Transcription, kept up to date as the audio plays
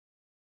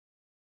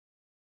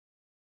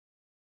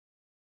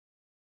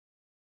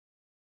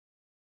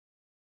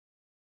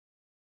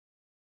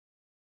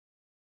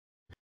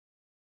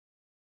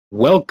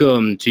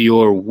Welcome to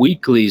your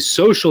weekly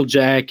Social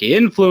Jack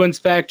Influence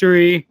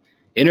Factory.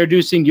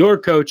 Introducing your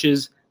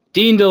coaches,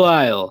 Dean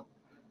Delisle,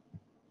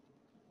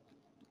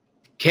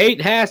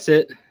 Kate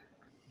Hassett,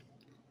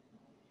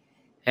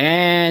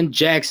 and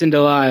Jackson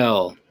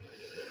Delisle.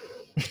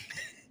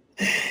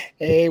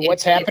 Hey,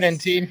 what's happening,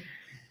 team?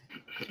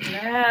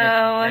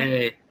 No.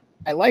 Hey.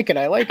 I like it.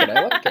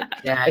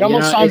 Yeah, It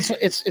almost sounds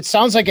it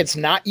sounds like it's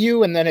not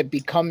you, and then it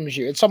becomes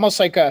you. It's almost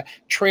like a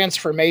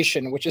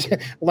transformation, which is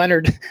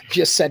Leonard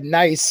just said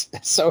nice.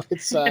 So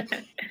it's I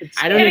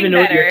don't even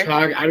know what you're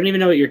talking. I don't even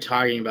know what you're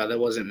talking about. That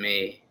wasn't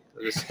me.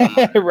 It was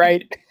someone,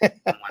 right.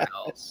 someone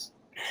else.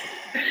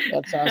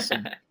 That's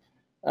awesome.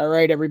 All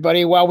right,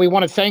 everybody. Well, we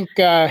want to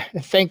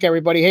thank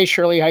everybody. Hey,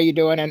 Shirley, how you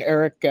doing? And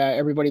Eric,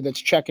 everybody that's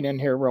checking in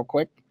here real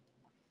quick.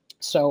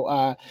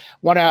 So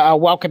want to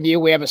welcome you.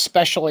 We have a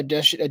special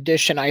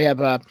edition. I have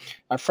a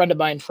friend of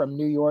mine from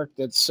New York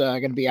that's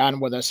going to be on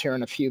with us here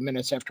in a few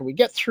minutes after we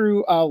get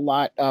through a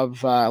lot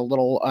of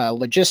little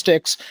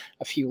logistics,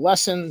 a few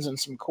lessons, and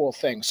some cool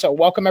things. So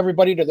welcome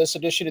everybody to this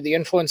edition of the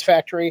Influence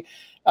Factory,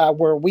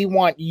 where we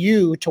want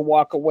you to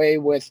walk away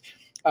with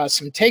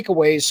some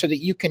takeaways so that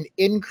you can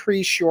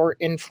increase your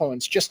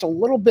influence just a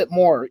little bit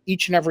more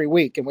each and every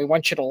week. And we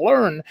want you to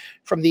learn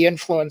from the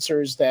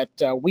influencers that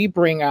we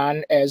bring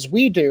on, as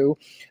we do,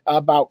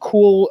 about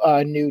cool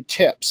new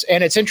tips.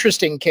 And it's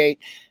interesting, Kate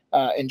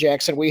and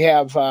Jackson, we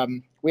have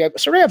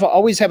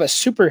always have a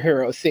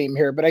superhero theme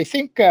here, but I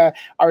think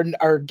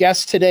our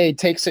guest today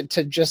takes it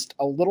to just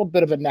a little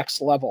bit of a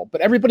next level. But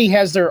everybody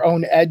has their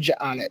own edge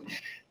on it.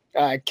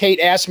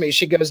 Kate asked me,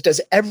 she goes, does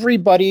every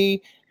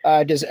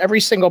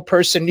single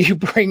person you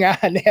bring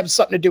on have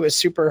something to do with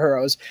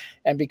superheroes?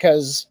 And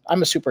because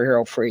I'm a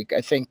superhero freak,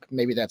 I think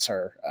maybe that's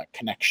our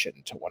connection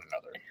to one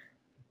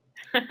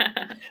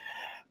another.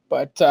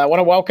 But I want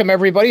to welcome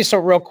everybody. So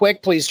real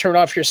quick, please turn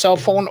off your cell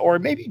phone, or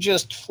maybe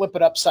just flip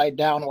it upside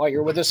down while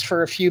you're with us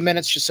for a few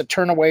minutes, just to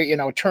turn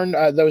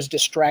those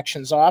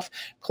distractions off.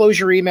 Close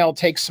your email,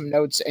 take some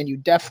notes, and you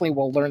definitely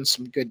will learn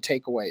some good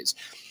takeaways.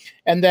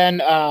 And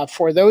then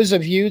for those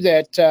of you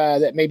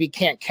that maybe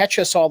can't catch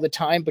us all the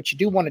time, but you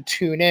do want to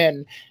tune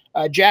in,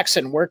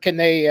 Jackson, where can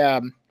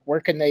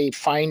they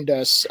find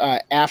us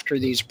after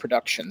these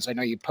productions? I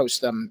know you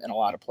post them in a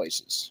lot of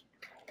places.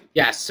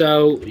 Yeah,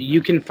 so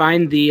you can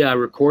find the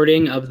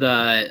recording of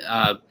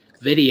the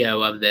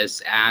video of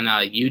this on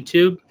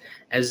YouTube,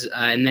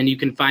 and then you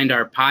can find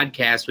our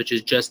podcast, which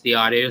is just the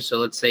audio. So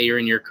let's say you're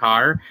in your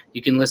car,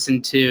 you can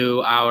listen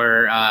to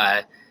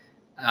our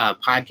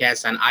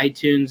podcast on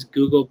iTunes,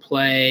 Google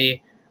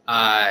Play,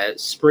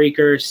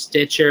 Spreaker,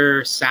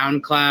 Stitcher,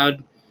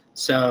 SoundCloud.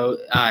 So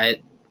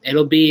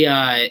it'll be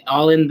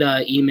all in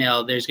the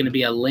email. There's going to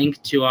be a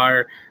link to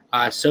our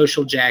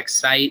Social Jack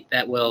site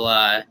that will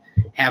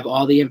have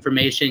all the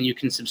information. You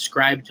can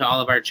subscribe to all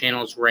of our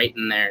channels right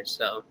in there.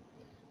 So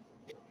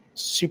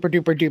super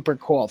duper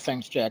cool.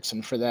 Thanks,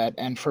 Jackson, for that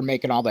and for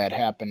making all that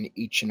happen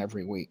each and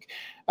every week.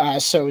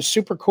 So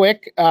super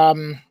quick.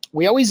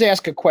 We always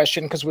ask a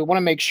question because we want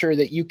to make sure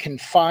that you can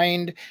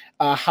find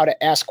how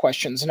to ask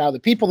questions. Now,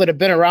 the people that have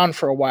been around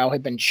for a while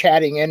have been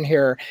chatting in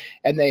here,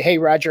 and hey,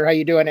 Roger, how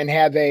you doing? And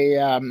have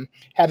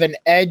an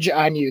edge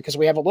on you because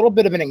we have a little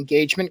bit of an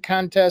engagement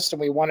contest, and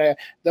we want to,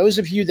 those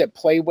of you that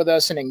play with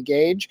us and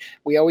engage,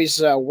 we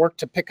always work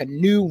to pick a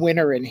new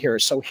winner in here.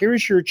 So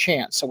here's your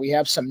chance. So we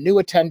have some new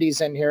attendees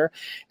in here,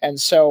 and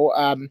so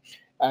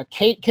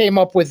Kate came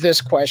up with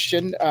this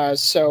question.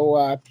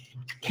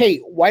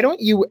 Kate, why don't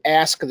you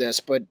ask this,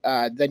 but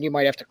then you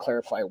might have to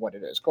clarify what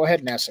it is. Go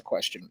ahead and ask the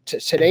question.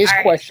 Today's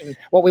question,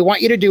 what we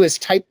want you to do is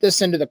type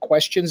this into the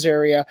questions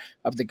area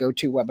of the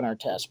GoToWebinar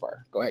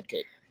taskbar. Go ahead,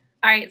 Kate.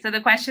 All right, so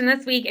the question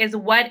this week is,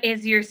 what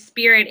is your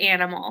spirit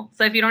animal?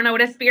 So if you don't know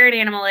what a spirit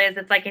animal is,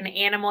 it's like an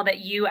animal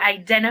that you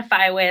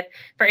identify with.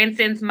 For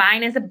instance,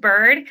 mine is a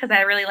bird because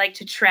I really like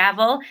to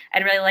travel.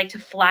 I'd really like to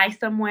fly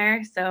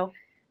somewhere. So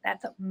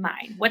that's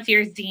mine. What's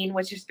yours, Dean?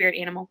 What's your spirit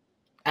animal?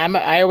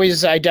 I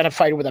always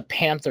identified with a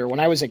panther.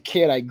 When I was a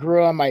kid, I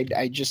grew them.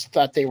 I just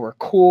thought they were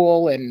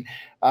cool, and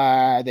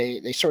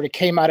they sort of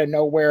came out of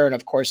nowhere. And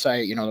of course,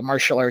 the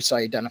martial arts,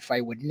 I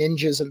identify with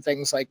ninjas and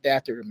things like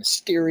that. They're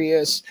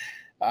mysterious,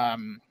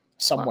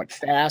 somewhat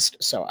fast.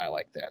 So I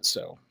like that.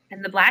 So.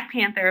 And the Black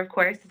Panther, of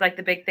course, is like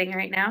the big thing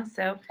right now.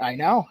 So I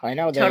know.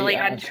 Totally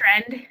on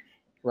trend.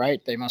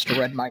 Right. They must have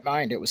read my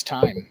mind. It was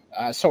time.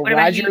 So what Roger,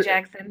 about you,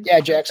 Jackson? Yeah,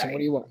 Jackson, what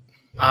do you want?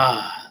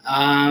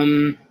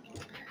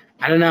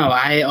 I don't know.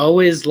 I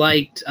always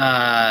liked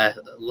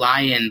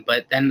lion,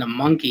 but then the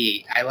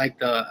monkey. I like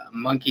the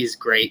monkey's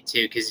great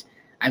too because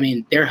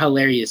they're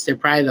hilarious. They're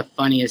probably the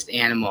funniest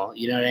animal.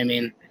 You know what I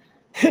mean?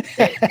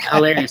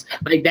 Hilarious.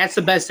 Like that's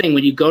the best thing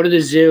when you go to the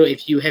zoo.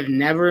 If you have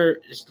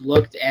never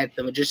looked at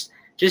them, just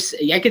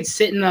I could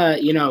sit in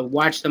the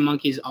watch the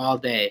monkeys all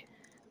day.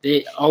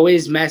 They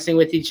always messing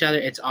with each other.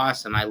 It's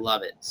awesome. I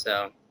love it.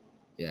 So.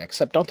 Yeah,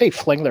 except don't they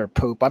fling their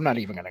poop? I'm not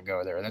even going to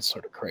go there. That's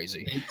sort of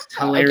crazy. It's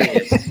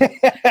hilarious.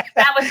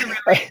 That was the real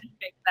reason to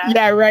fix that.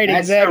 Yeah, right.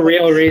 That's Exactly. the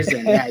real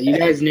reason. Yeah, you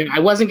guys knew. I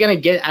wasn't gonna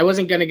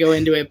go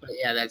into it, but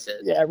yeah, that's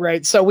it. Yeah,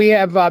 right. So we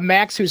have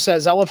Max who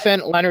says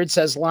elephant. Leonard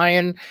says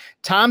lion.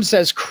 Tom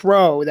says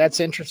crow. That's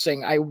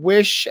interesting. I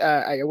wish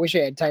I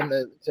had time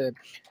to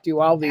do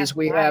all these. That's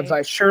We have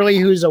right. Shirley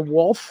who's a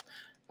wolf.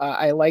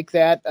 I like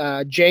that.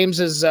 James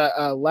is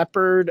a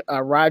leopard.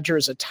 Roger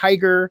is a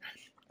tiger.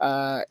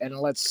 And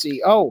let's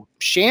see. Oh,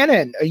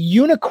 Shannon, a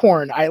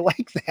unicorn. I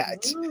like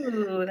that.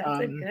 Ooh,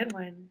 that's a good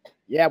one.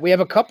 Yeah, we have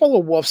a couple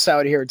of wolves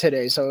out here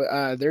today.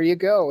 So there you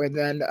go. And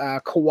then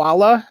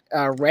koala,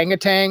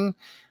 orangutan.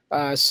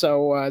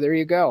 So there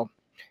you go.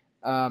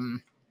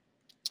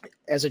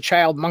 As a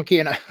child, monkey,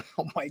 and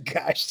oh my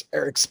gosh,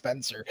 Eric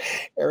Spencer.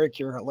 Eric,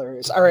 you're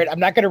hilarious. All right, I'm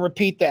not going to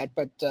repeat that,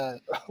 but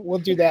we'll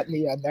do that in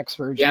the next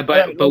version. Yeah,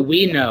 but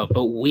we know,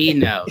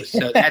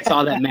 so that's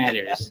all that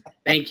matters.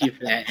 Thank you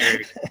for that,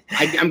 Eric.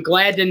 I'm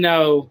glad to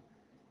know.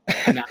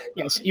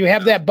 Yes, you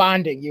have that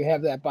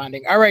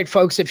bonding. All right,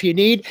 folks, if you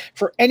need,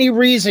 for any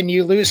reason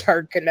you lose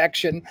our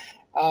connection,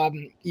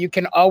 you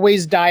can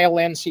always dial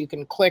in. So you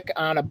can click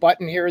on a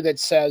button here that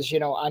says,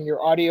 on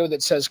your audio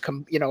that says,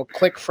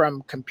 click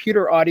from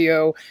computer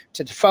audio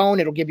to the phone.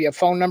 It'll give you a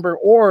phone number,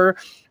 or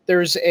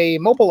there's a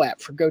mobile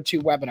app for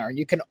GoToWebinar, and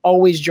you can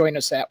always join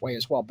us that way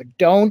as well. But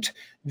don't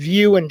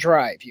view and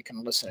drive. You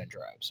can listen and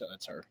drive. So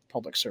that's our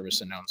public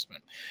service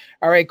announcement.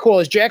 All right, cool.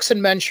 As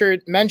Jackson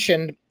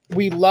mentioned,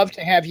 we love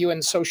to have you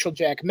in Social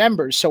Jack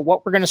members. So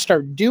what we're going to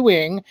start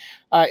doing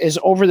is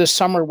over the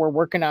summer, we're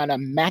working on a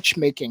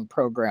matchmaking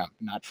program,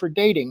 not for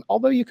dating,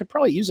 although you could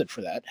probably use it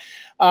for that.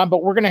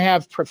 But we're going to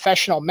have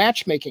professional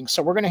matchmaking.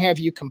 So we're going to have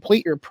you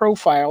complete your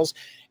profiles,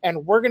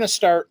 and we're going to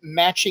start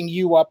matching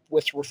you up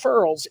with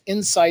referrals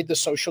inside the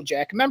Social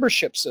Jack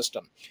membership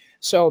system.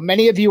 So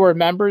many of you are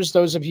members.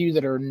 Those of you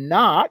that are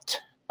not,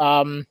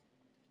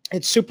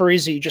 it's super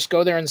easy. You just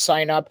go there and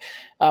sign up.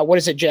 What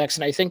is it,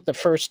 Jackson? I think the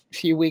first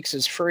few weeks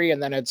is free,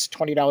 and then it's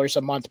 $20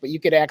 a month, but you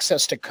get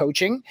access to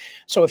coaching.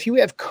 So if you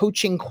have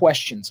coaching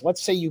questions,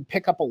 let's say you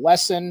pick up a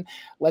lesson,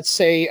 let's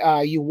say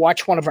you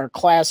watch one of our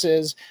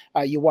classes,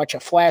 you watch a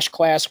flash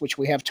class, which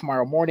we have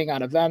tomorrow morning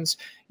on events,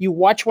 you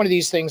watch one of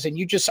these things and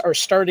you just are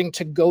starting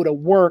to go to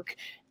work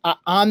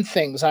on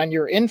things, on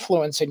your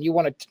influence, and you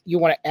want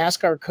to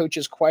ask our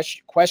coaches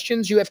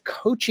questions, you have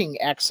coaching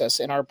access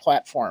in our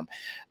platform.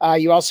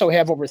 You also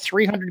have over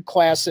 300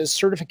 classes,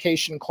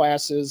 certification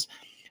classes,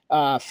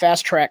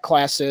 fast track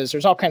classes.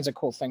 There's all kinds of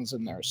cool things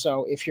in there.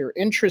 So if you're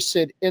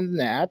interested in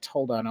that,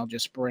 hold on, I'll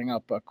just bring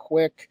up a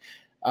quick,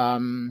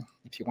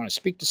 if you want to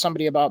speak to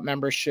somebody about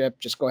membership,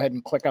 just go ahead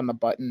and click on the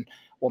button.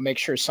 We'll make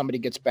sure somebody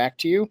gets back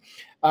to you.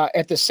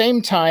 At the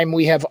same time,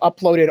 we have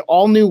uploaded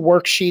all new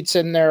worksheets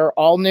in there,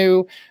 all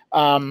new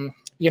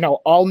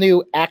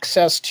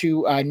access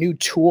to new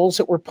tools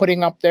that we're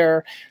putting up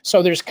there.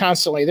 So there's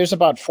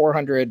about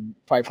 400,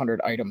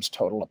 500 items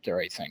total up there,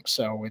 I think.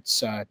 So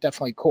it's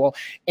definitely cool.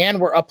 And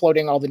we're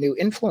uploading all the new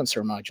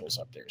influencer modules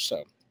up there.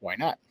 So why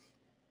not?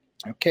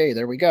 Okay,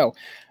 there we go.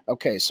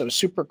 Okay, so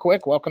super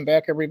quick. Welcome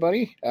back,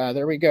 everybody.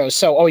 There we go.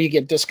 So, you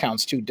get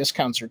discounts too.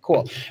 Discounts are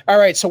cool. All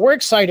right, so we're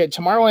excited.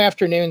 Tomorrow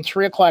afternoon,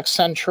 3 o'clock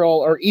Central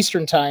or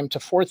Eastern Time to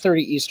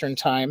 4:30 Eastern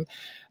Time,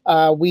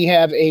 we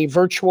have a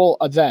virtual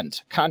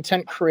event,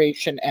 content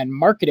creation and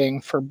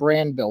marketing for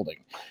brand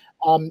building.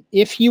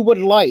 If you would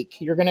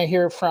like, you're going to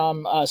hear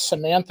from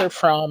Samantha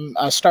from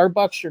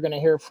Starbucks. You're going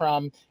to hear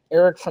from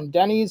Eric from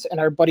Denny's,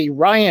 and our buddy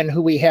Ryan,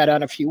 who we had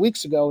on a few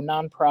weeks ago,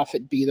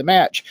 nonprofit Be the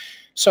Match.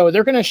 So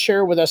they're going to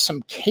share with us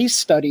some case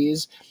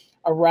studies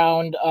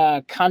around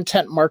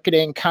content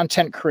marketing,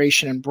 content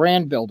creation, and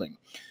brand building.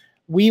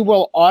 We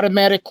will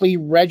automatically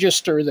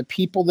register the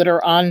people that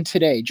are on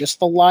today, just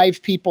the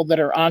live people that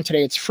are on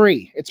today. It's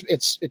free.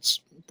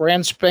 It's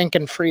brand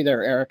spanking free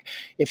there, Eric.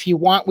 If you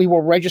want, we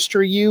will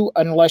register you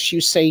unless you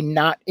say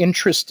not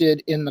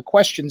interested in the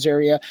questions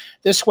area.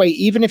 This way,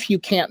 even if you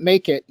can't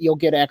make it, you'll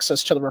get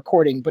access to the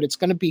recording, but it's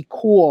going to be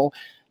cool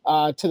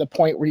to the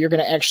point where you're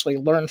going to actually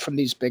learn from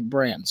these big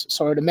brands.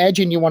 So I would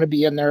imagine you want to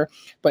be in there,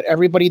 but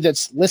everybody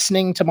that's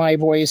listening to my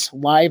voice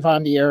live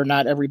on the air,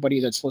 not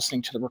everybody that's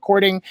listening to the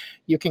recording,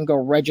 you can go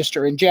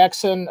register. And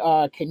Jackson,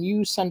 can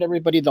you send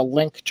everybody the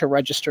link to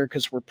register?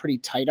 Because we're pretty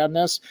tight on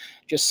this.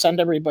 Just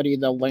send everybody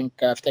the link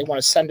if they want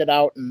to send it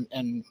out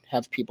and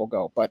have people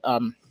go. But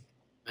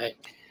right.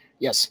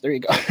 Yes, there you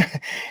go.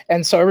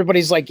 And so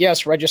everybody's like,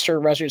 yes, register,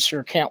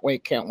 can't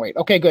wait.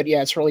 Okay, good.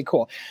 Yeah, it's really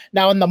cool.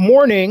 Now in the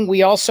morning,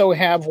 we also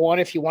have one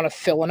if you want to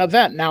fill an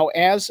event. Now,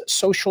 as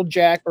Social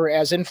Jack or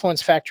as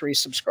Influence Factory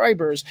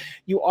subscribers,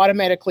 you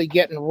automatically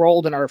get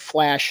enrolled in our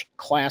flash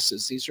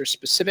classes. These are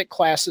specific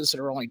classes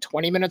that are only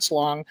 20 minutes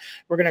long.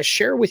 We're going to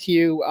share with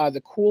you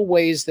the cool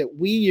ways that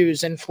we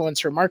use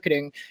influencer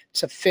marketing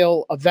to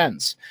fill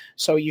events.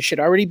 So you should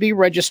already be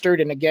registered.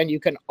 And again, you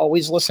can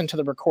always listen to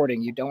the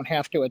recording. You don't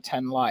have to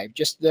attend live.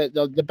 Just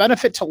the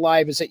benefit to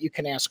live is that you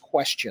can ask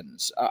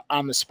questions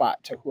on the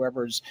spot to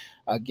whoever's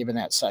given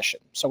that session.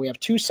 So we have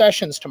 2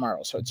 sessions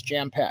tomorrow, so it's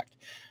jam-packed.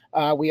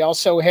 We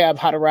also have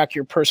How to Rock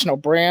Your Personal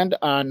Brand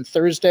on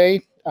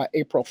Thursday,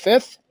 April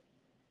 5th.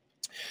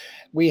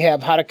 We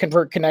have how to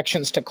convert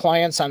connections to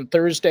clients on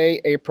Thursday,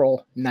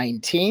 April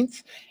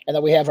 19th. And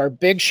then we have our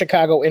big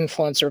Chicago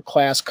influencer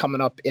class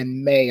coming up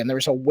in May. And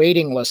there's a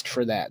waiting list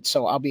for that.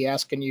 So I'll be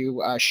asking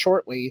you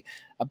shortly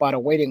about a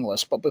waiting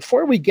list. But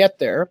before we get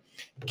there,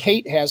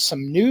 Kate has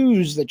some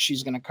news that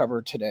she's going to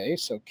cover today.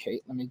 So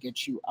Kate, let me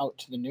get you out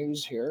to the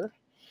news here.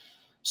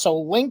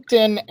 So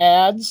LinkedIn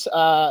adds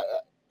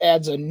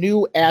a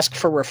new ask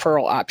for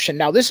referral option.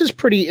 Now, this is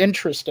pretty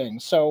interesting.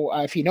 So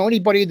if you know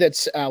anybody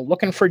that's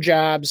looking for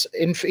jobs,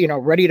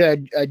 ready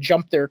to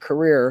jump their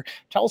career,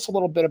 tell us a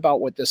little bit about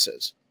what this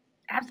is.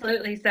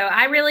 Absolutely. So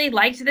I really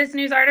liked this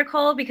news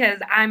article because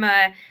I'm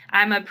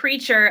a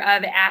preacher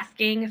of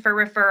asking for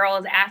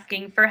referrals,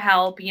 asking for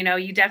help.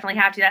 You definitely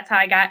have to. That's how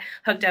I got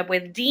hooked up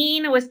with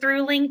Dean, was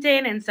through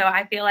LinkedIn. And so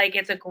I feel like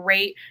it's a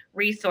great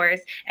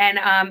resource. And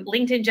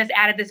LinkedIn just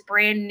added this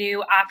brand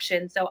new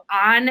option. So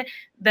on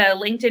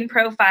the LinkedIn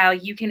profile,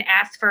 you can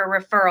ask for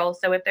a referral.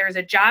 So if there's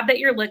a job that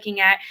you're looking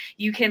at,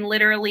 you can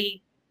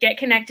literally get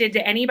connected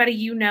to anybody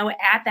you know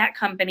at that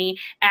company,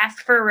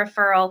 ask for a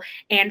referral,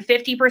 and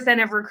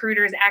 50% of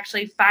recruiters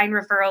actually find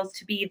referrals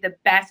to be the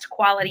best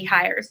quality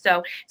hires. So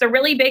it's a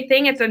really big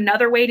thing. It's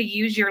another way to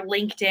use your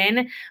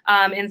LinkedIn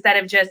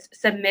instead of just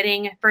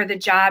submitting for the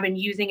job and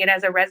using it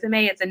as a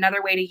resume. It's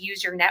another way to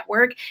use your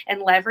network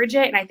and leverage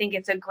it. And I think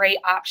it's a great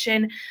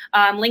option.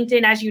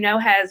 LinkedIn, as you know,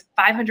 has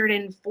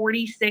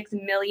 546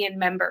 million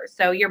members.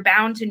 So you're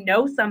bound to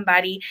know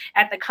somebody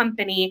at the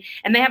company.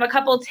 And they have a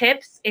couple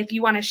tips if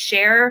you want to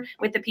share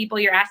with the people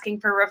you're asking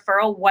for a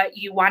referral what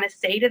you want to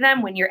say to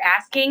them when you're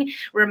asking.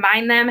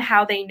 Remind them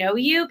how they know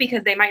you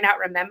because they might not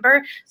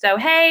remember. So,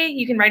 hey,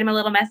 you can write them a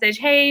little message.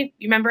 Hey,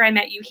 you remember I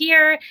met you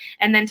here?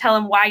 And then tell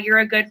them why you're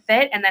a good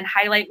fit and then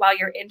highlight why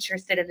you're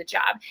interested in the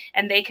job.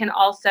 And they can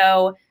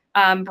also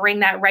bring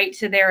that right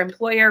to their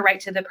employer, right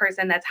to the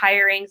person that's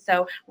hiring.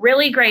 So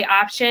really great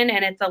option.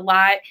 And it's a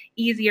lot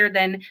easier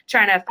than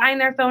trying to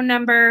find their phone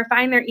number,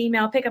 find their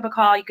email, pick up a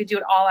call. You could do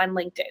it all on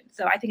LinkedIn.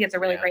 So I think it's a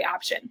really great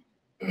option.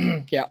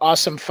 Yeah,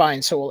 awesome.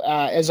 Fine. So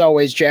as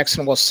always,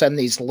 Jackson will send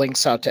these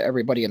links out to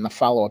everybody in the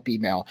follow-up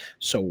email.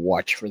 So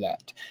watch for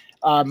that.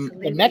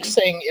 The next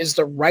thing is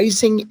the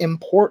rising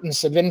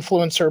importance of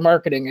influencer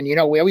marketing. And,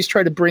 we always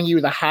try to bring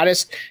you the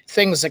hottest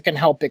things that can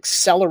help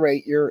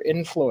accelerate your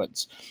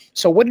influence.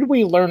 So what did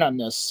we learn on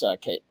this,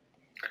 Kate?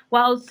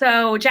 Well,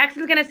 so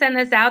Jackson's going to send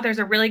this out. There's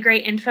a really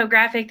great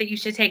infographic that you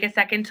should take a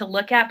second to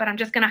look at, but I'm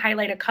just going to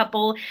highlight a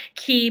couple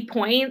key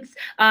points.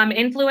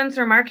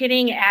 Influencer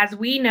marketing, as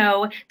we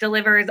know,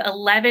 delivers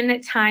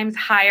 11 times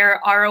higher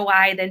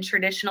ROI than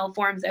traditional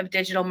forms of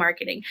digital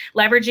marketing.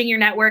 Leveraging your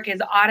network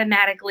is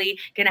automatically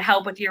going to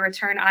help with your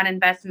return on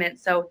investment.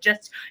 So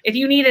just if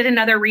you needed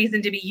another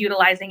reason to be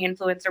utilizing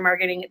influencer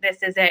marketing,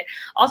 this is it.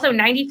 Also,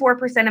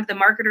 94% of the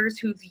marketers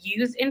who've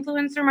used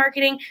influencer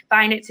marketing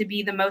find it to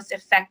be the most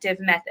effective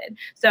method.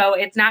 So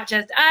it's not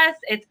just us,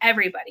 it's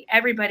everybody.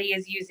 Everybody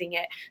is using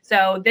it.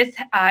 So this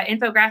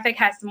infographic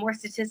has some more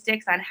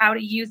statistics on how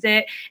to use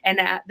it and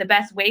the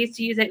best ways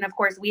to use it. And of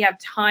course, we have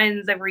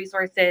tons of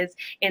resources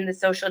in the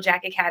Social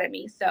Jack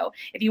Academy. So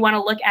if you want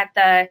to look at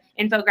the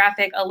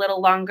infographic a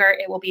little longer,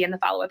 it will be in the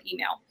follow-up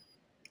email.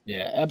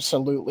 Yeah,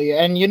 absolutely.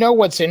 And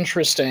what's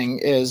interesting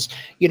is,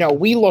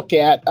 we look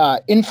at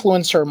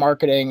influencer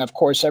marketing. Of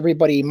course,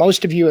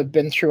 most of you have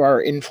been through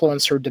our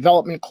influencer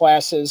development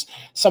classes.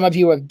 Some of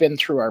you have been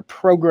through our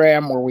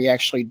program where we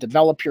actually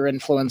develop your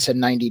influence in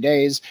 90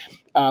 days,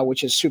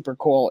 which is super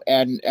cool.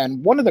 And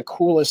one of the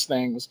coolest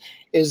things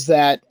is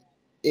that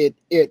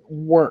it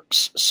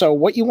works. So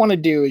what you want to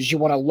do is you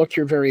want to look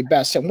your very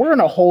best. And we're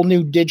in a whole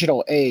new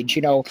digital age.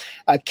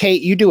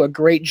 Kate, you do a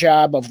great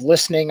job of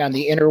listening on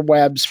the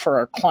interwebs for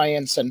our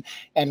clients and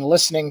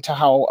listening to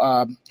how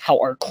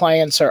our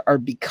clients are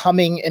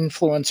becoming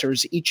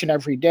influencers each and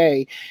every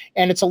day.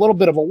 And it's a little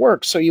bit of a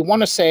work. So you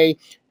want to say,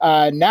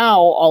 now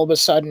all of a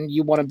sudden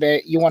you want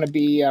to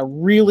be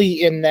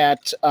really in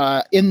that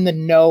in the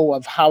know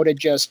of how to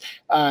just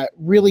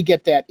really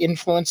get that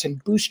influence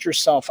and boost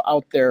yourself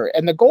out there.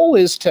 And the goal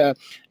is to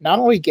not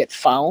only get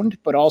found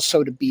but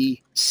also to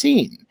be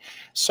seen.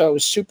 So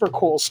super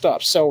cool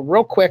stuff. So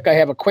real quick, I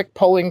have a quick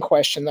polling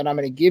question that I'm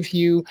going to give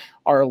you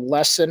our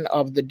lesson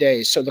of the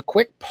day. So the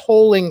quick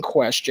polling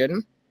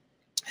question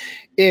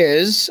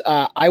is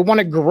I want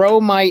to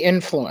grow my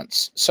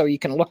influence. So you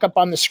can look up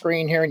on the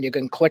screen here and you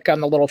can click on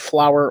the little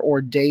flower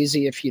or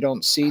daisy if you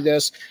don't see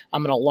this.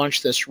 I'm going to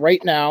launch this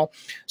right now.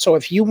 So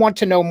if you want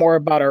to know more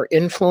about our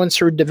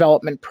influencer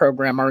development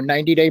program, our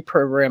 90-day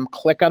program,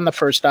 click on the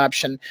first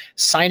option,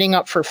 signing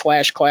up for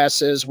flash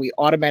classes. We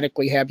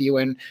automatically have you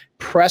in.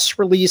 Press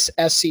release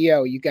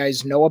SEO. You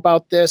guys know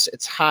about this.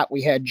 It's hot.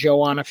 We had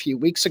Joe on a few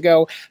weeks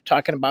ago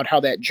talking about how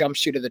that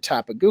jumps you to the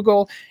top of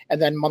Google,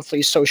 and then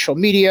monthly social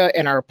media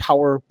and our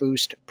Power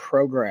Boost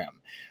program.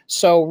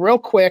 So real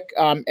quick,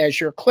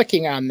 as you're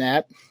clicking on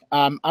that,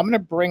 I'm going to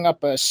bring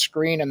up a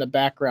screen in the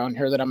background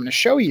here that I'm going to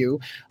show you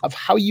of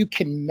how you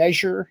can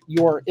measure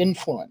your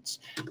influence.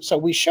 So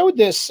we showed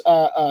this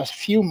a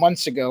few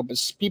months ago,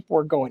 but people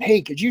were going,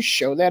 hey, could you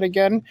show that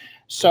again?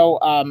 So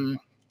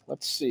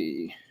let's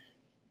see.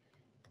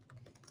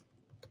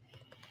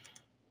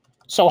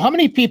 So how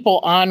many people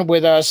on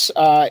with us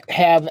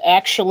have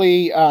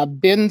actually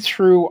been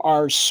through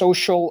our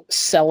social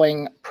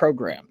selling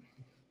program?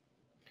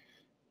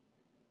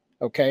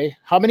 Okay.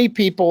 How many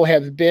people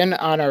have been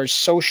on our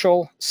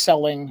social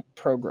selling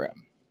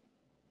program?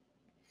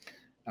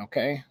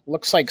 Okay.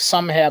 Looks like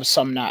some have,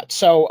 some not.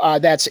 So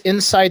that's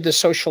inside the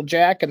Social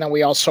Jack. And then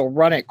we also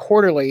run it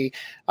quarterly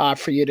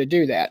for you to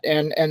do that.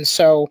 And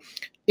so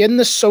in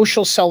the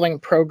social selling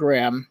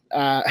program,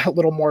 a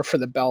little more for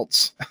the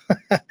belts.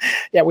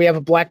 Yeah, we have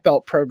a black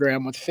belt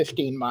program with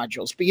 15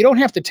 modules, but you don't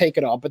have to take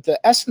it all. But the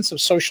essence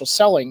of social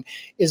selling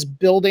is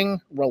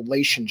building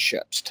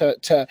relationships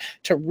to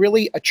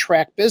really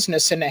attract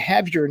business and to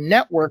have your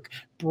network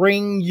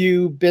bring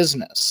you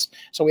business.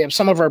 So we have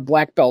some of our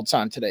black belts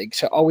on today.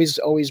 So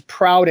always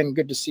proud and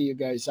good to see you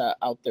guys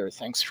out there.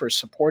 Thanks for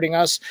supporting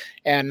us,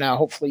 and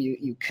hopefully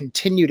you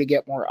continue to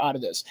get more out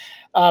of this.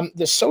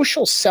 The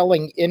social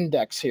selling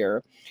index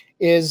here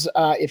is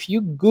if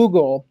you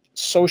Google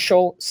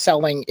social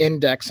selling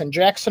index, and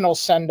Jackson will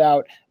send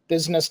out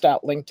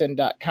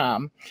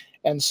business.linkedin.com.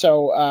 And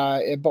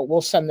so, but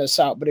we'll send this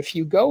out. But if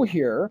you go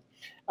here,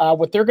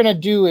 what they're going to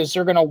do is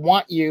they're going to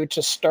want you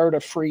to start a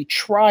free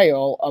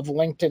trial of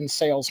LinkedIn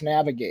Sales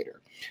Navigator.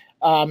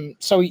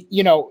 So,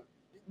 you know,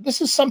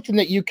 this is something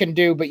that you can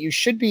do, but you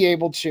should be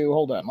able to,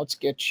 hold on, let's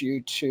get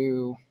you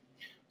to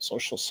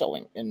social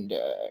selling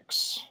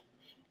index.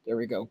 There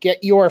we go.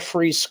 Get your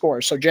free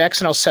score. So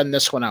Jackson, I'll send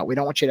this one out. We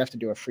don't want you to have to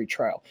do a free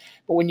trial.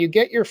 But when you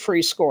get your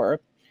free score,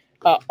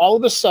 all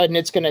of a sudden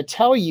it's going to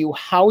tell you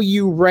how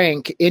you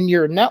rank in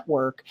your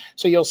network.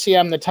 So you'll see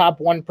I'm the top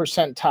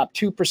 1%, top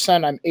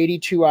 2%. I'm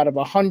 82 out of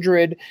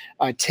 100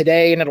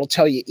 today, and it'll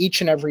tell you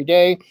each and every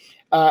day.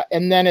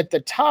 And then at the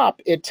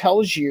top, it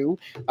tells you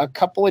a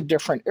couple of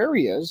different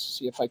areas.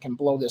 See if I can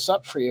blow this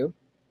up for you.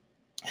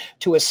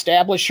 To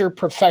establish your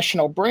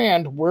professional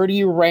brand, where do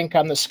you rank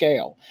on the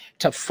scale?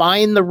 To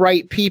find the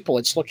right people,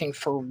 it's looking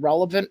for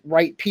relevant,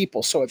 right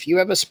people. So if you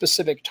have a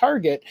specific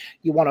target,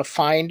 you want to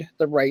find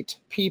the right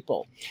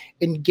people.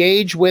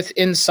 Engage with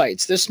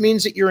insights. This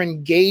means that you're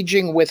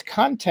engaging with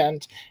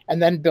content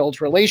and then build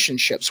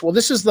relationships. Well,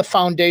 this is the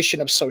foundation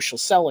of social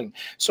selling.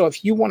 So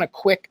if you want a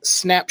quick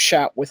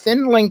snapshot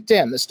within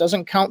LinkedIn, this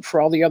doesn't count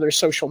for all the other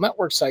social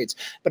network sites,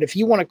 but if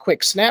you want a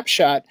quick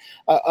snapshot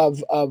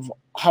of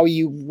how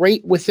you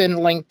rate within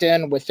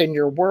LinkedIn, within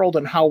your world,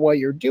 and how well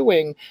you're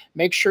doing,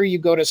 make sure you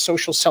go to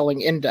Social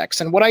Selling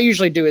Index. And what I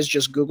usually do is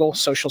just Google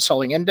Social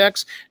Selling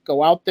Index,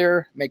 go out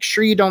there, make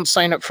sure you don't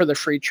sign up for the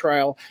free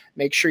trial,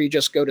 make sure you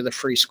just go to the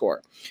free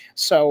score.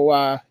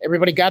 So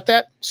everybody got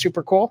that?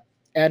 Super cool.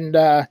 And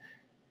I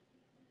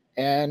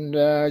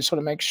just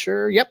want to make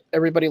sure, yep,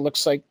 everybody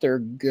looks like they're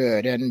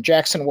good. And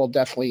Jackson will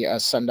definitely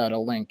send out a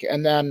link.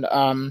 And then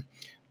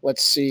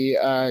let's see,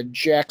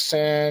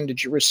 Jackson,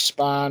 did you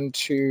respond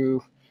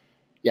to?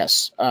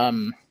 Yes.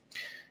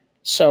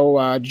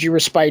 So did you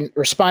respond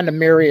to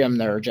Miriam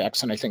there,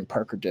 Jackson? I think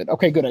Parker did.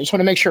 Okay, good. I just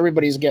want to make sure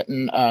everybody's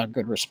getting a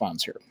good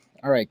response here.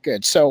 All right,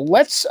 good. So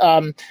let's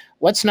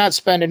not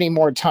spend any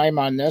more time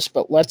on this,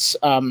 but let's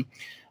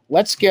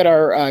get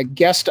our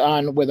guest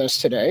on with us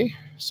today.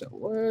 So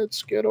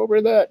let's get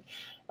over that.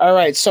 All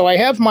right, so I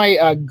have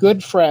my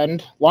good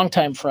friend,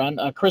 longtime friend,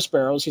 Chris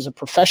Barrows. He's a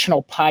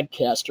professional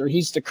podcaster.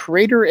 He's the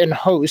creator and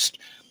host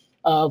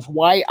of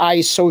Why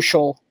I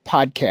Social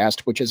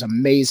podcast, which is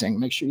amazing.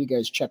 Make sure you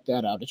guys check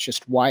that out. It's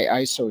just Why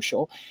I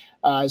Social.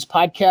 His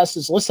podcast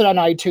is listed on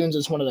iTunes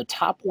as one of the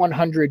top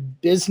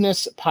 100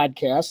 business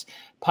podcasts.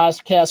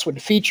 Podcasts would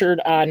be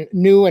featured on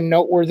New and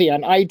Noteworthy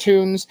on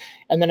iTunes,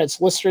 and then it's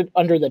listed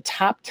under the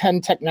top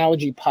 10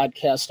 technology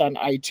podcast on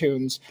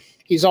iTunes.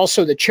 He's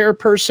also the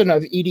chairperson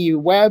of EDU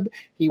Web.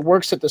 He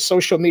works at the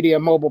Social Media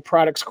Mobile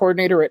Products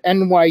Coordinator at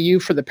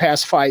NYU for the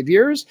past 5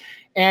 years.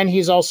 And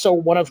he's also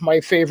one of my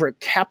favorite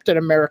Captain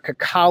America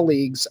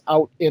colleagues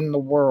out in the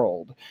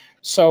world.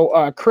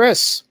 So,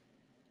 Chris,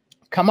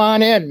 come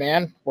on in,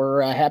 man.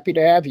 We're happy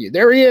to have you.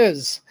 There he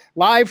is,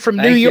 live from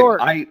New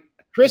York.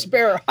 Chris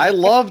Barrows. I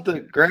love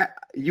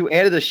you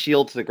added a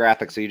shield to the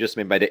graphic, so you just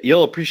made my day.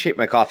 You'll appreciate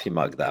my coffee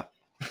mug, though.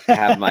 I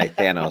have my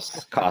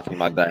Thanos coffee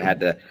mug that I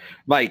had to.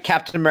 My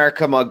Captain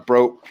America mug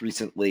broke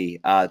recently.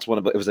 It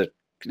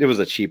was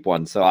a cheap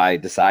one, so I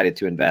decided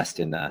to invest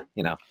in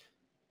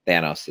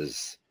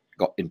Thanos's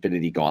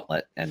Infinity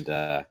Gauntlet, and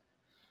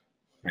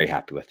very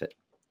happy with it.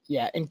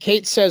 Yeah, and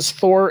Kate says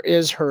Thor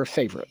is her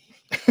favorite.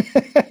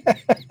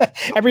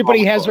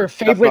 Everybody has their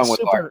favorite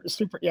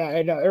super. Yeah,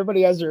 I know.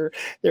 Everybody has their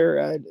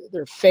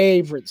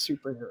favorite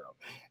superhero.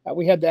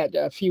 We had that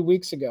a few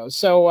weeks ago.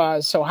 So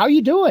how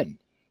you doing?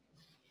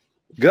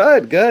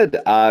 Good.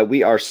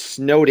 We are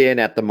snowed in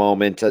at the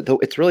moment. Though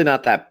it's really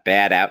not that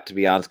bad out, to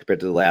be honest, compared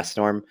to the last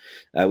storm.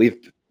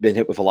 We've been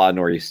hit with a lot of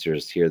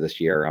nor'easters here this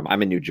year.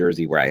 I'm in New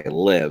Jersey where I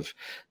live,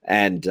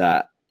 and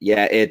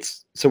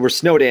so we're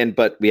snowed in,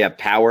 but we have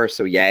power.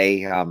 So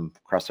yay!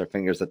 Cross our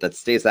fingers that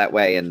stays that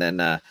way, and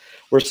then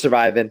we're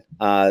surviving.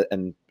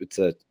 And it's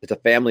a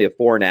family of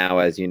 4 now,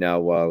 as you know.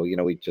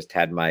 We just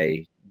had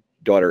my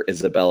daughter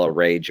Isabella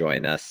Ray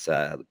join us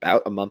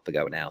about a month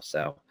ago now.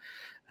 So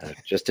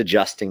just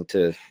adjusting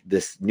to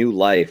this new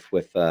life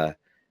with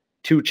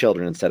 2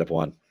 children instead of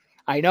 1.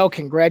 I know.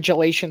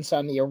 Congratulations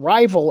on the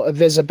arrival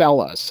of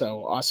Isabella.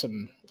 So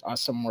awesome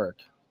work.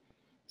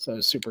 So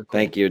super cool.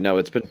 Thank you. No,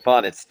 it's been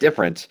fun. It's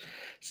different.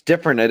 It's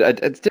different.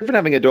 It's different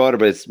having a daughter,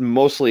 but it's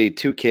mostly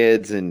 2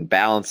 kids and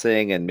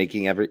balancing and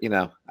making and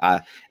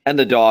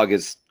the dog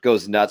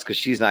goes nuts because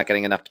she's not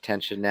getting enough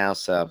attention now.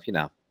 So,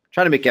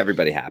 trying to make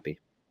everybody happy.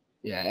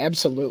 Yeah,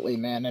 absolutely,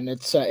 man. And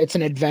it's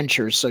an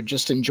adventure. So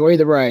just enjoy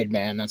the ride,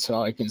 man. That's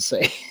all I can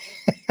say.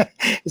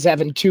 Is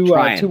having two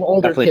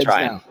older Definitely kids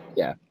trying. now.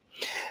 Yeah.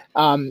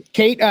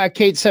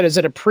 Kate said, is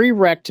it a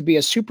prereq to be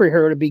a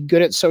superhero to be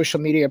good at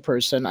social media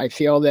person? I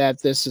feel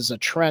that this is a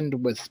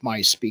trend with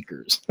my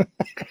speakers.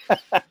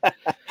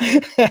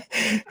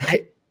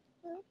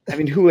 I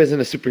mean, who isn't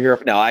a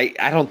superhero? No, I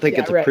don't think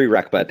it's a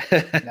prereq, but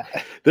No.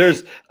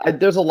 there's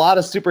a lot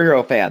of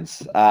superhero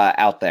fans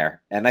out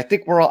there, and I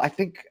think I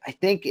think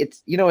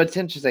it's it's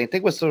interesting. I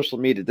think with social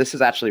media, this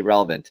is actually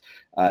relevant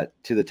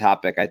to the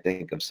topic. I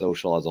think of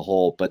social as a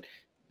whole, but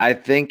I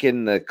think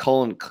in the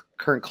current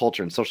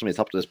culture and social media,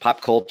 helped this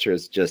pop culture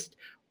is just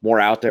more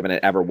out there than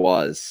it ever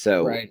was.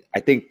 So I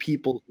think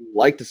people who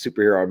like the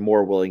superhero are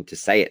more willing to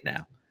say it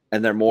now,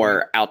 and they're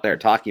more out there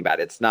talking about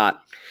it. It's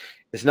not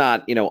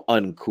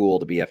uncool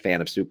to be a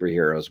fan of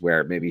superheroes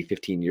where maybe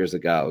 15 years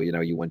ago,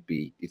 you wouldn't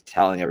be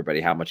telling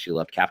everybody how much you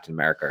loved Captain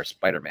America or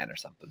Spider-Man or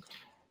something.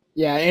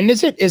 Yeah. And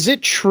is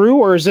it true,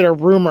 or is it a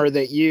rumor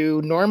that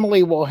you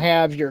normally will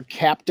have your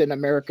Captain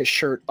America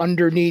shirt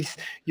underneath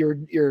your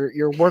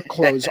work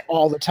clothes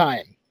all the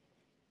time?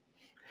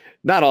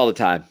 Not all the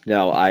time.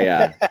 No,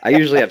 I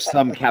usually have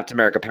some Captain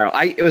America apparel.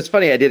 It was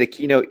funny. I did a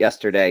keynote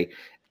yesterday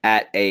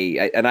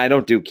and I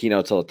don't do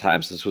keynotes all the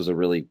time. So this was a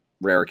really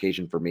rare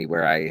occasion for me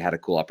where I had a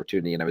cool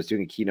opportunity, and I was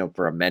doing a keynote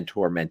for a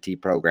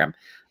mentor-mentee program,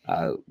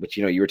 which,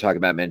 you were talking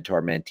about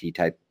mentor-mentee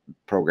type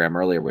program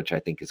earlier, which I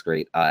think is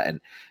great.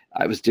 And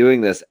I was doing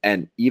this,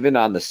 and even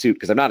on the suit,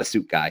 because I'm not a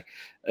suit guy,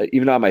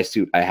 even on my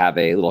suit, I have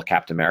a little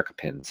Captain America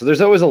pin. So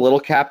there's always a little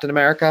Captain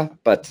America,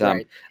 but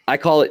I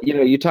call it,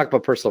 you talk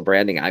about personal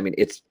branding. I mean,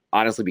 it's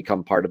honestly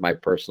become part of my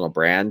personal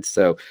brand.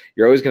 So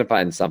you're always going to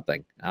find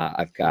something.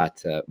 I've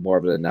got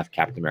more than enough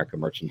Captain America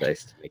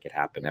merchandise to make it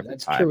happen every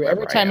time. True.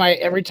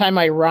 Every time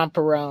I romp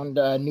around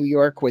New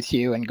York with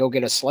you and go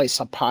get a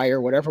slice of pie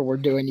or whatever we're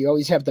doing, you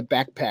always have the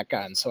backpack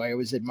on. So I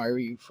always admire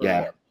you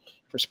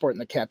for sporting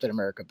the Captain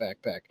America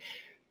backpack.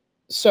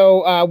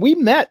 So we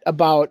met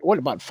about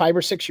 5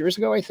 or 6 years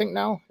ago, I think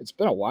now. It's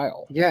been a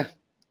while. Yeah.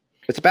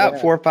 It's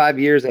about 4 or 5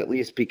 years at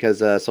least, because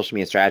Social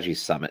Media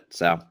Strategies Summit.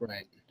 So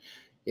right.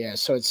 Yeah,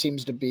 so it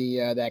seems to be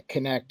that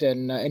connect.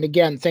 And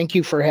again, thank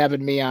you for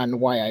having me on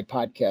Why I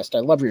Podcast. I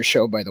love your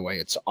show, by the way.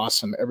 It's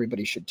awesome.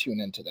 Everybody should tune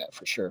into that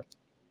for sure.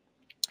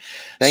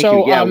 Thank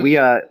you.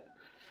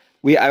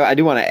 Yeah, I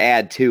do want to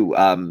add too.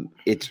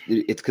 It's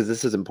because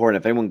this is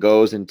important. If anyone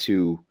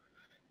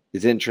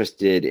is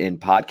interested in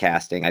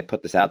podcasting, I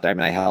put this out there. I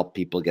mean, I help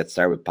people get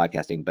started with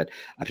podcasting, but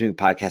I've been doing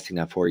podcasting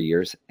now 4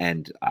 years,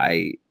 and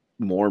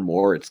more and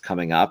more it's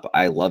coming up.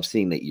 I love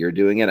seeing that you're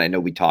doing it. I know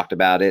we talked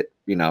about it,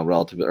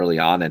 relatively early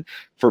on. And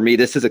for me,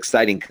 this is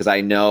exciting because I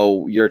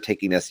know you're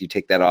taking this, you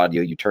take that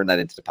audio, you turn that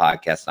into the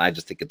podcast. And I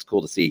just think it's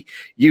cool to see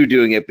you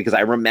doing it, because I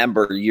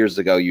remember years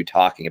ago you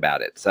talking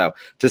about it. So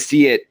to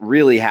see it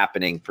really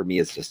happening for me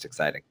is just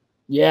exciting.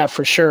 Yeah,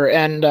 for sure.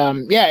 And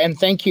and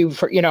thank you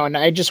for, and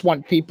I just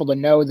want people to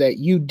know that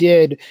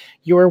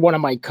you're one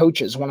of my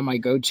coaches, one of my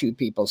go-to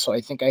people. So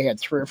I think I had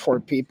 3 or 4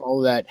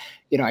 people that,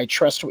 I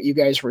trust what you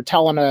guys were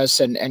telling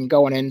us and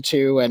going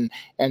into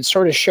and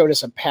sort of showed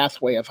us a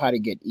pathway of how to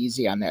get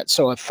easy on that.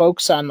 So if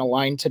folks on the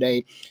line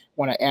today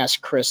want to ask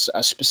Chris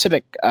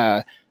specific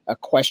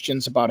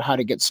questions about how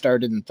to get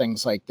started and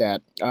things like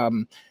that,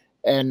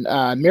 and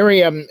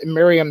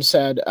Miriam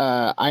said,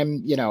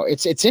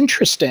 it's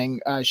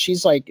interesting.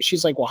 She's like,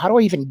 well, how do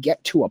I even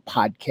get to a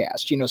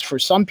podcast? For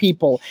some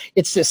people,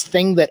 it's this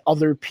thing that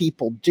other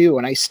people do.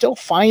 And I still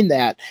find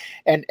that.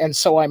 And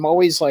so I'm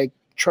always like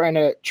trying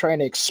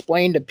to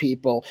explain to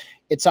people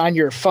it's on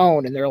your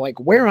phone, and they're like,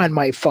 where on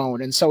my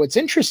phone? And so it's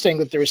interesting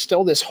that there's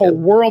still this whole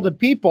world of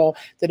people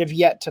that have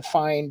yet to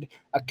find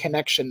a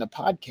connection to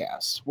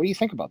podcasts. What do you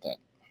think about that?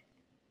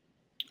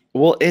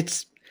 Well,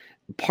 it's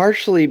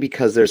partially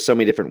because there's so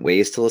many different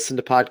ways to listen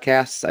to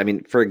podcasts. I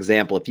mean, for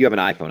example, if you have an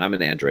iPhone, I'm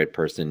an Android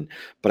person,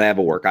 but I have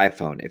a work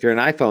iPhone. If you're an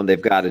iPhone,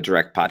 they've got a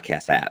direct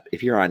podcast app.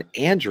 If you're on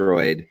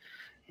Android,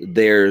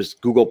 there's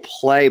Google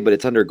Play, but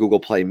it's under Google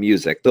Play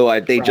Music, though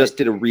they just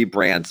did a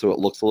rebrand, so it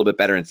looks a little bit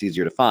better and it's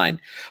easier to find.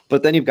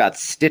 But then you've got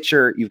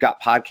Stitcher, you've got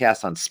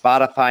podcasts on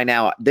Spotify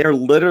now. They're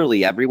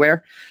literally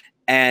everywhere.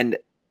 And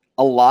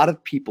a lot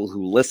of people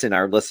who listen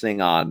are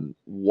listening on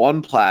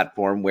one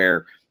platform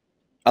where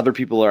other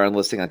people are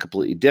listening on a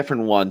completely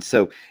different one.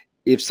 So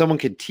for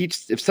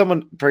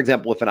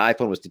example, if an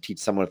iPhone was to teach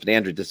someone with an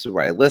Android, this is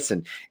where I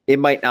listen, it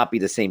might not be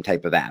the same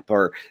type of app,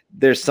 or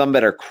there's some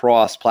that are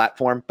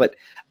cross-platform. But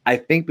I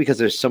think because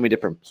there's so many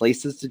different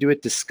places to do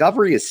it,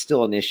 discovery is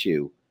still an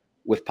issue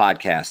with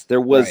podcasts.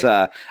 There was,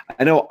 I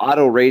know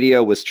Auto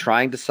Radio was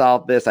trying to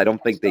solve this. I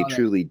don't think they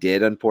truly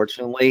did,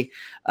 unfortunately.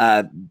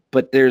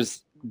 But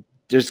there's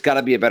got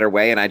to be a better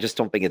way, and I just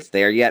don't think it's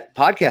there yet.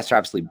 Podcasts are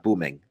absolutely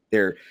booming.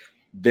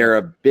 They're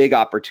a big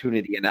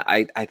opportunity, and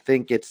I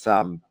think it's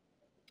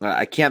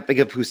I can't think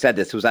of who said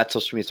this. It was at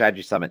Social Media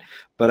Strategy Summit,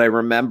 but I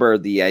remember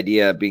the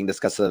idea being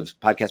discussed of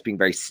podcasts being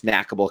very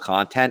snackable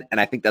content,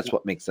 and I think that's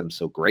what makes them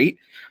so great.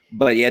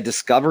 But yeah,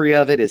 discovery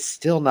of it is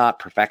still not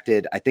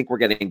perfected. I think we're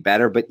getting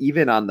better, but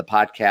even on the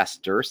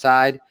podcaster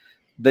side,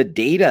 the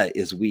data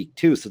is weak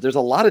too. So there's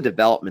a lot of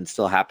development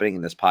still happening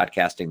in this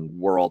podcasting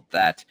world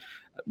that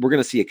we're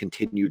going to see it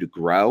continue to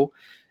grow.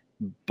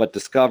 But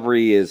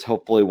discovery is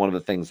hopefully one of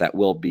the things that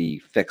will be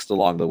fixed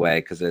along the way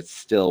because it's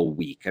still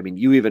weak. I mean,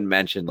 you even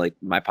mentioned like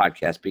my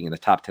podcast being in the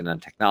top 10 on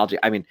technology.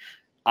 I mean,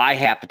 I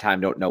half the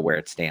time don't know where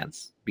it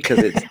stands because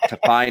it's to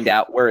find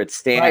out where it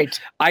stands.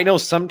 Right. I know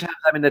sometimes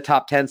I'm in the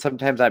top 10,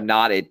 sometimes I'm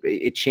not.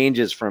 It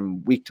changes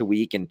from week to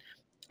week, and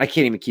I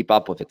can't even keep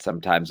up with it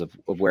sometimes of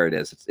where it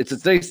is.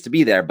 It's nice to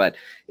be there, but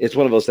it's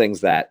one of those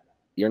things that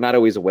you're not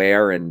always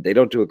aware, and they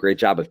don't do a great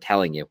job of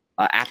telling you.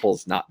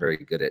 Apple's not very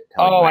good at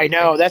telling. Oh, I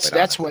know.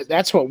 That's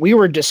what we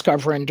were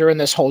discovering during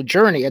this whole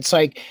journey. It's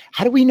like,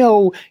 how do we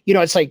know?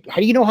 It's like,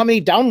 how do you know how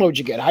many downloads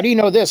you get? How do you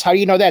know this? How do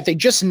you know that? They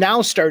just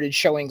now started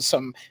showing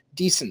some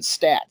decent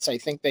stats. I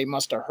think they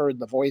must have heard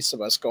the voice of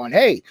us going,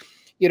 "Hey,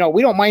 we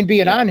don't mind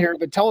being on here,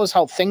 but tell us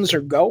how things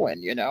are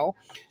going."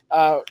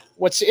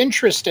 What's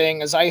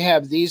interesting is I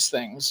have these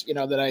things,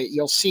 that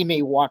you'll see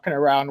me walking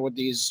around with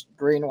these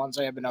green ones.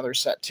 I have another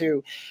set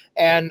too,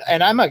 and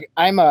I'm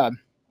a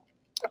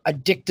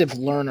addictive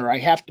learner. I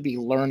have to be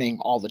learning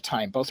all the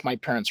time. Both my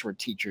parents were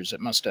teachers.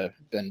 It must have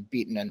been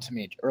beaten into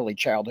me early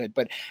childhood,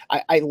 but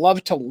I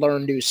love to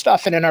learn new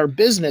stuff. And in our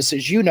business,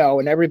 as you know,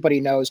 and everybody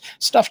knows,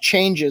 stuff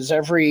changes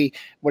every,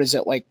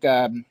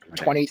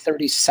 20,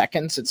 30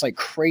 seconds. It's like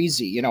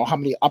crazy, how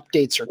many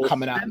updates are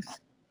coming out.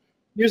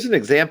 Here's an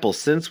example.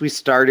 Since we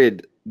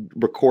started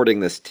recording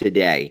this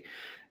today,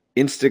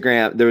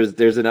 Instagram,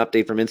 there's an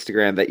update from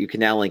Instagram that you can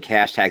now link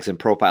hashtags and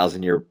profiles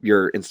in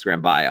your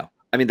Instagram bio.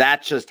 I mean,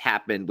 that just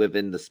happened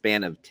within the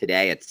span of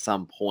today at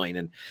some point,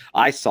 and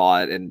I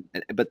saw it.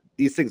 But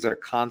these things are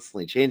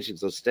constantly changing.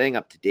 So staying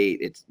up to date,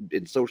 it's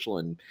in social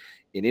and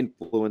in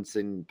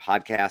influencing,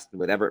 podcast, and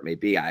whatever it may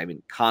be. I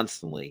mean,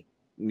 constantly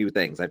new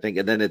things. I think,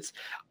 and then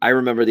I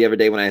remember the other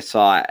day when I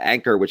saw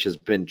Anchor, which has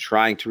been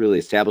trying to really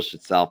establish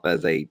itself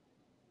as a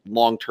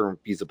long-term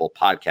feasible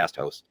podcast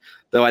host,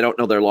 though I don't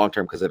know they're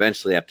long-term because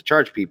eventually they have to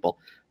charge people.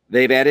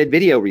 They've added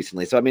video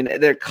recently. So, I mean,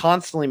 they're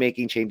constantly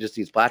making changes to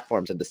these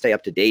platforms, and to stay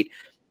up to date,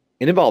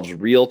 it involves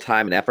real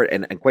time and effort.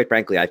 And quite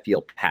frankly, I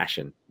feel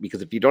passion,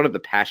 because if you don't have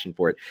the passion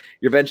for it,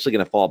 you're eventually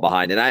going to fall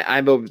behind. And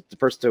I'm the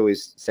person to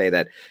always say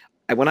that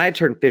when I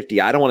turn 50,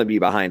 I don't want to be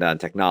behind on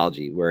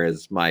technology.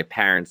 Whereas my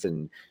parents,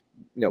 and,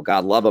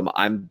 God love them,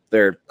 I'm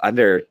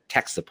their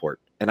tech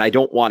support. And I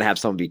don't want to have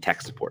someone be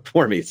tech support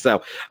for me.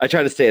 So I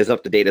try to stay as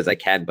up to date as I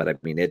can. But I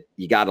mean,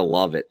 you got to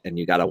love it, and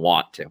you got to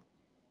want to.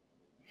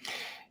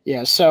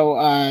 Yeah.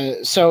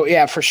 So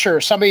yeah, for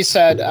sure. Somebody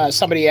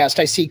asked,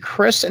 I see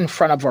Chris in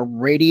front of a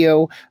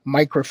radio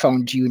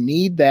microphone. Do you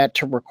need that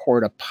to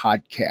record a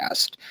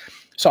podcast?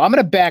 So I'm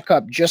going to back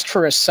up just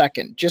for a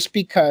second, just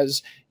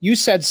because you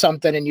said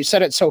something and you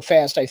said it so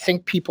fast. I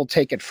think people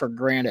take it for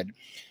granted.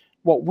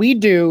 What we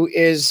do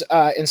is,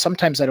 and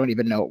sometimes I don't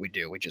even know what we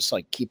do. We just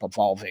keep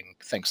evolving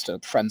thanks to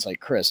friends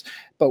like Chris.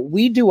 But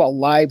we do a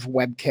live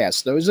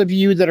webcast. Those of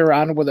you that are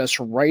on with us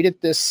right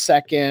at this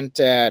second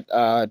at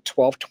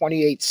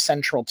 12:28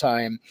 Central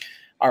Time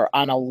are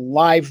on a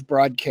live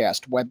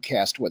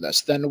webcast with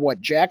us. Then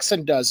what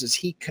Jackson does is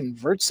he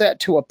converts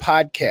that to a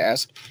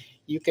podcast.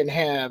 You can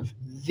have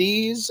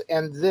these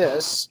and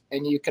this,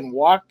 and you can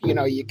walk,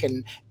 you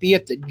can be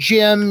at the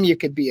gym, you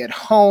could be at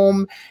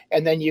home,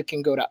 and then you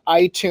can go to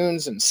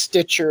iTunes and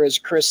Stitcher, as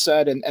Chris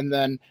said, and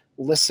then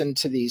listen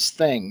to these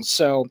things.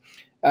 So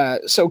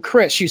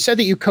Chris, you said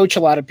that you coach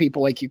a lot of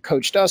people like you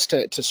coached us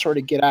to sort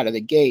of get out of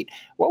the gate.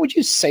 What would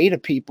you say to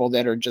people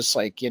that are just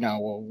like,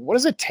 well, what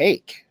does it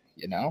take,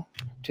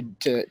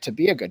 to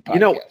be a good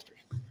podcaster?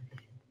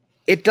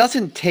 It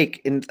doesn't take,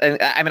 and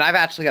I mean, I've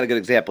actually got a good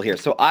example here.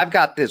 So I've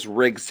got this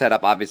rig set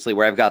up, obviously,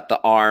 where I've got the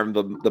arm,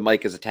 the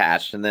mic is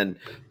attached, and then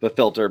the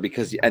filter,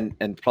 because and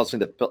plus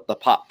the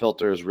pop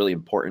filter is really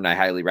important. I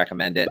highly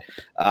recommend it.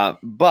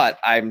 But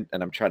I'm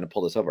trying to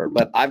pull this over,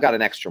 but I've got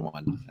an extra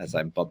one as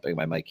I'm bumping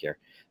my mic here.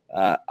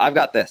 I've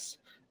got this,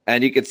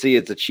 and you can see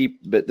it's a cheap,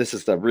 but this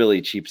is the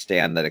really cheap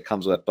stand that it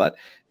comes with. But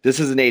this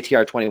is an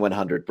ATR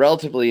 2100,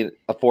 relatively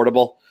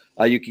affordable.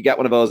 You could get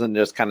one of those and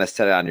just kind of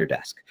set it on your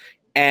desk.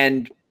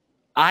 And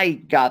I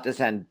got this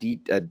on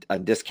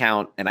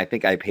discount, and I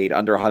think I paid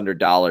under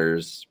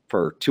 $100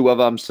 for two of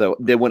them. So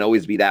they wouldn't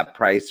always be that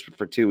price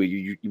for two.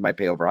 You might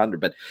pay over 100.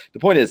 But the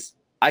point is,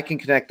 I can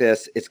connect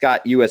this. It's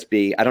got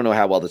USB. I don't know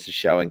how well this is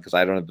showing because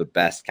I don't have the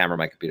best camera on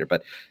my computer,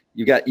 but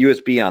you got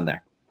USB on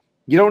there.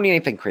 You don't need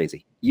anything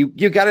crazy.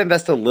 you got to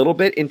invest a little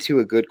bit into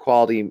a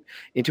quality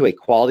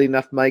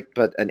enough mic,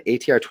 but an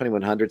ATR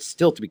 2100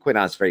 still, to be quite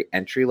honest, very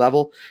entry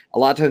level. A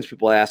lot of times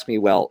people ask me,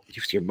 well,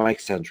 your mic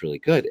sounds really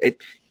good.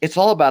 It's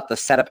all about the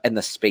setup and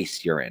the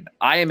space you're in.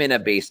 I am in a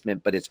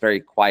basement, but it's very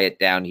quiet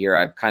down here.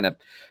 I've kind of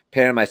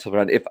panted myself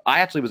around. If I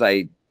actually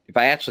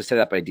set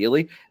it up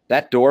ideally,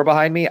 that door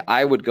behind me,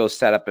 I would go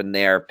set up in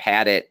there,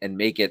 pad it, and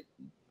make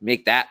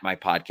that my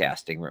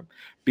podcasting room,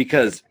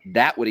 because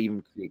that would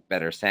even create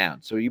better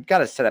sound. So you've got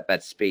to set up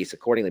that space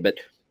accordingly, but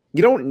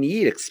you don't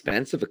need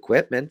expensive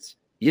equipment.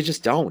 You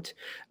just don't.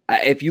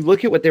 If you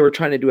look at what they were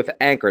trying to do with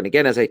Anchor, and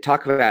again, as I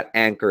talk about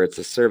Anchor, it's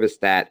a service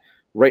that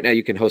right now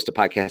you can host a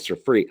podcast for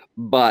free.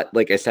 But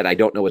like I said, I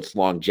don't know its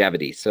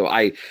longevity. So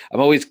I'm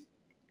always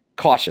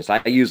cautious.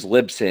 I use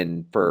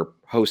Libsyn for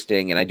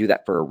hosting, and I do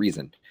that for a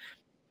reason.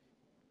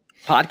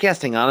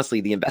 Podcasting,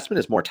 honestly, the investment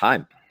is more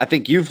time. I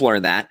think you've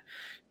learned that.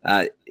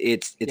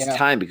 It's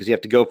time, because you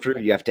have to go through,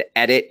 you have to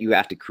edit, you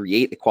have to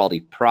create a quality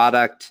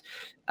product.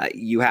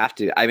 You have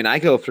to, I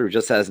go through,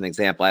 just as an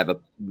example, I have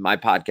my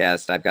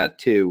podcast, I've got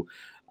two.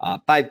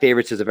 Five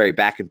Favorites is a very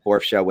back and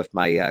forth show with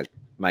my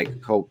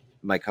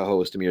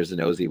co-host Amir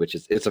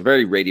Zanozi, it's a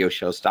very radio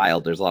show style.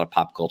 There's a lot of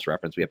pop culture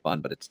reference. We have fun,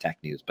 but it's tech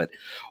news. But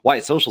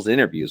Wyatt Social's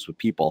interviews with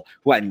people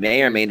who I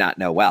may or may not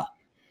know well.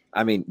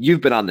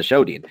 You've been on the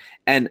show, Dean,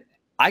 and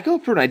I go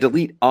through and I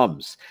delete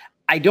ums.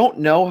 I don't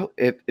know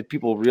if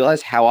people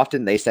realize how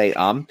often they say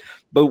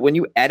but when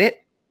you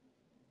edit,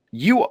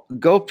 you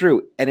go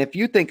through, and if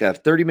you think a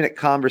 30-minute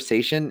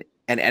conversation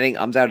and editing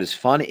ums out is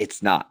fun,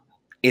 it's not.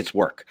 It's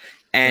work.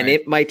 And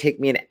It might take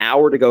me an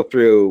hour to go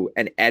through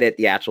and edit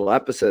the actual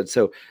episode.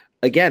 So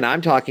again,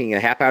 I'm talking a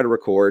half hour to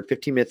record,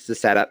 15 minutes to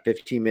set up,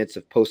 15 minutes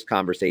of post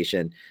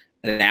conversation,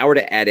 an hour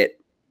to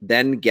edit,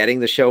 then getting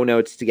the show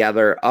notes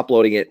together,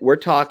 uploading it. We're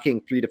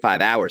talking 3 to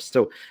 5 hours.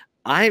 So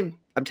I'm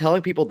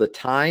telling people the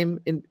time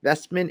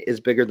investment is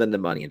bigger than the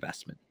money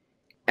investment.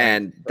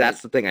 And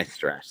that's the thing I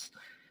stress.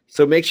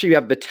 So make sure you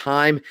have the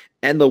time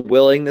and the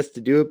willingness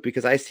to do it,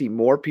 because I see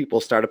more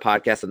people start a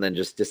podcast and then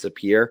just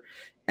disappear.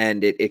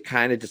 And it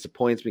kind of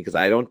disappoints me, because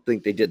I don't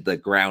think they did the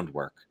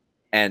groundwork.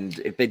 And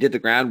if they did the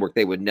groundwork,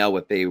 they would know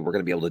if they were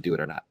going to be able to do it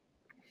or not.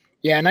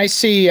 Yeah. And I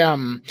see,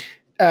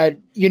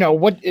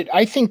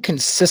 I think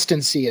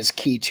consistency is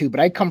key too, but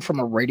I come from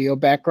a radio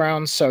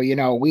background. So,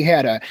 we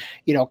had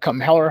come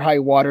hell or high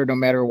water, no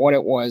matter what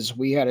it was,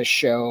 we had a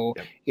show,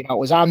 it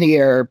was on the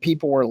air,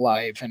 people were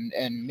live,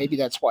 and maybe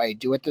that's why I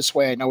do it this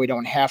way. I know we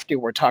don't have to.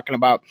 We're talking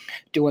about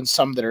doing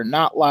some that are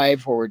not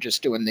live, where we're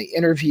just doing the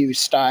interview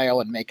style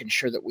and making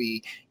sure that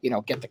we,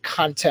 get the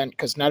content,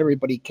 because not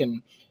everybody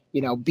can,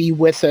 be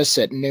with us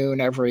at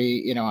noon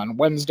every, on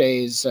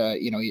Wednesdays,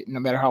 no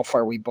matter how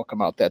far we book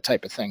them out, that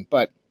type of thing.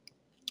 But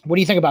what do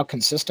you think about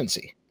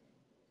consistency?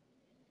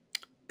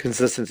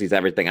 Consistency is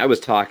everything. I was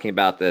talking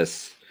about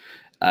this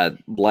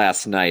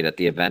last night at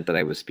the event that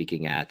I was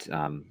speaking at.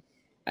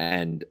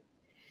 And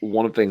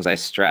one of the things I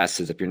stress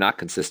is, if you're not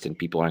consistent,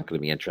 people aren't going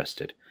to be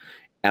interested.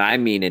 And I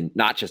mean,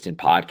 not just in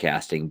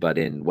podcasting, but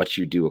in what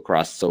you do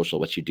across social,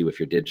 what you do with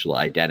your digital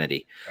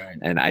identity. Right.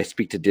 And I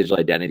speak to digital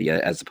identity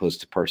as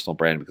opposed to personal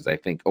brand, because I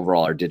think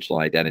overall our digital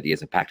identity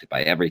is impacted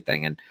by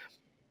everything. And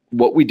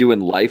what we do in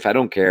life, I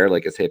don't care,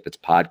 like I say, if it's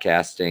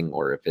podcasting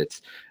or if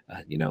it's,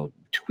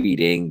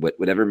 tweeting,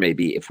 whatever it may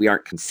be, if we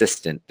aren't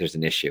consistent, there's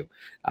an issue.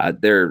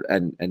 There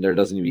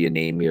doesn't need to be a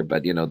name here,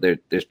 but,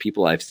 there's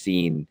people I've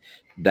seen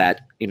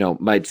that,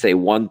 might say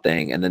one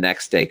thing and the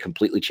next day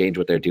completely change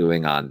what they're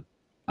doing on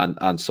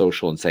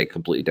social and say a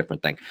completely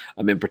different thing.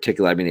 In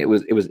particular,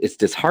 it's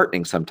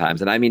disheartening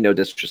sometimes. And I mean, no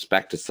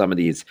disrespect to some of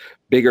these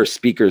bigger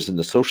speakers in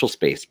the social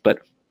space, but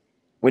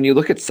when you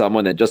look at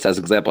someone, and just as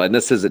an example, and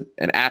this is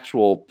an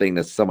actual thing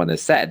that someone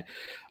has said,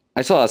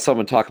 I saw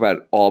someone talk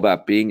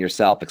about being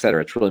yourself, et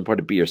cetera. It's really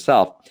important to be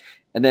yourself.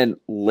 And then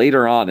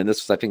later on, and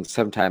this was, I think,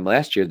 sometime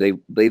last year, they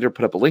later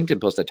put up a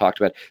LinkedIn post that talked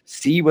about,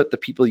 see what the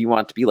people you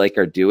want to be like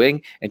are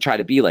doing and try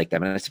to be like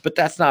them. And I said, but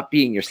that's not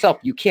being yourself.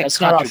 You can't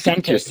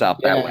contradict yourself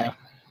that way.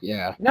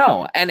 Yeah.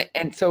 No.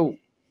 And so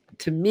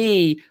to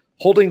me,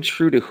 holding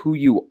true to who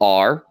you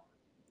are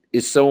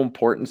is so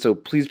important. So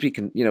please be,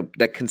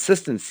 that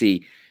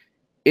consistency.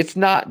 It's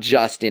not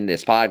just in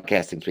this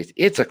podcasting space.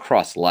 It's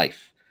across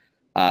life.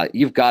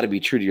 You've got to be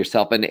true to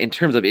yourself. And in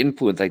terms of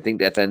influence, I think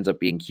that ends up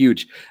being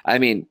huge.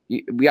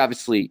 We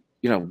obviously,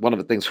 one of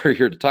the things we're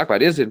here to talk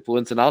about is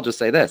influence. And I'll just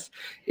say this.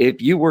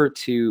 If you were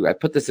to, I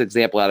put this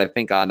example out, I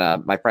think, on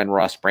my friend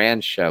Ross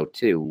Brand's show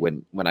too,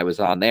 when I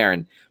was on there.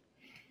 And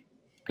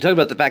I talked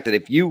about the fact that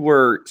if you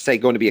were, say,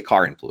 going to be a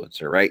car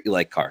influencer, right? You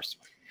like cars.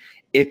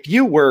 If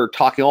you were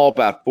talking all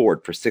about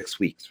Ford for 6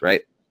 weeks,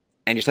 right?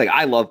 And you're saying,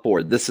 I love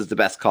Ford, this is the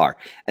best car.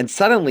 And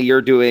suddenly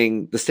you're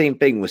doing the same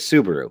thing with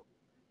Subaru.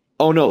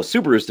 Oh no,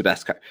 Subaru is the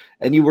best car.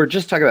 And you were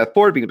just talking about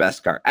Ford being the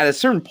best car. At a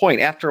certain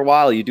point, after a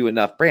while, you do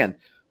enough brand.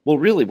 Well,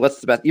 really,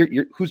 what's the best?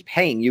 Who's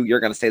paying you?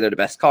 You're going to say they're the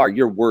best car.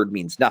 Your word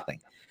means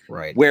nothing.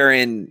 Right.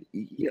 Wherein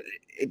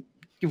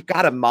you've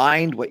got to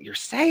mind what you're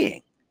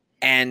saying.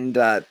 And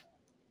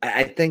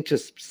I think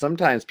just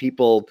sometimes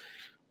people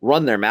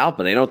run their mouth,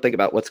 but they don't think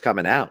about what's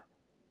coming out.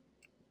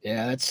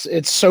 Yeah,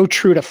 it's so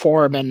true to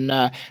form.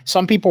 And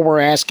some people were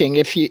asking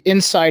if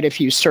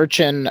you search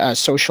in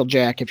Social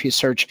Jack, if you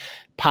search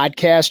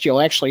podcast,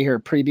 you'll actually hear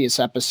previous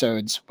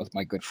episodes with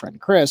my good friend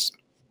Chris.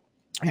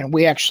 And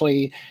we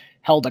actually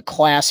held a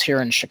class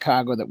here in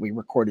Chicago that we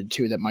recorded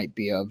too that might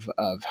be of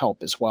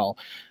help as well.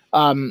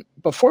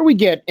 Before we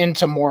get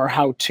into more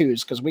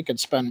how-tos, because we could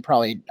spend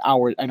probably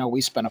hours. I know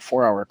we spent a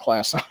 4-hour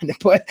class on it,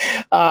 but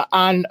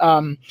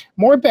on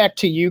more back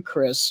to you,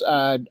 Chris.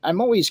 I'm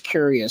always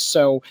curious.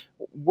 So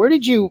where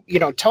did you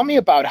tell me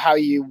about how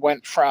you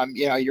went from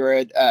you're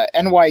at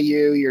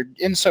NYU, you're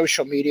in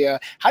social media.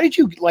 How did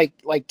you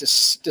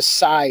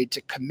decide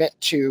to commit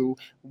to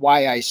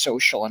YI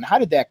Social, and how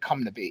did that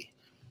come to be?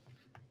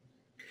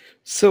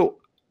 So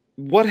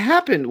what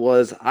happened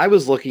was I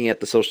was looking at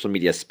the social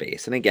media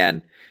space. And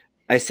again,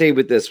 I say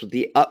with this with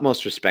the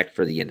utmost respect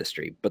for the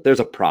industry, but there's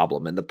a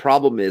problem. And the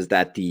problem is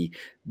that the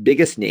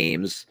biggest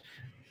names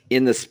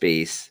in the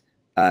space,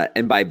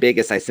 and by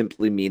biggest, I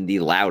simply mean the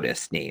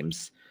loudest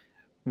names,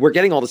 were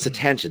getting all this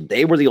attention.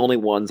 They were the only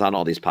ones on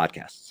all these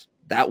podcasts.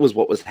 That was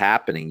what was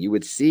happening. You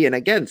would see, and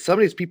again, some of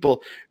these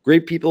people,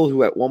 great people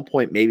who at one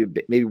point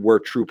maybe were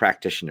true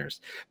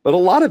practitioners, but a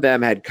lot of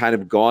them had kind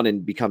of gone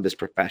and become this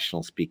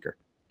professional speaker.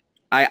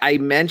 I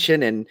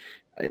mentioned,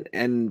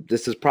 and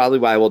this is probably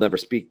why I will never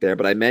speak there,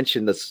 but I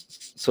mentioned the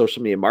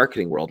social media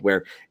marketing world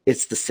where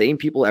it's the same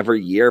people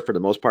every year for the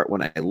most part.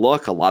 When I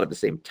look, a lot of the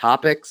same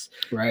topics,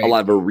 Right. a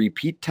lot of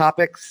repeat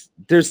topics.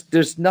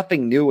 There's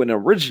nothing new and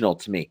original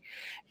to me.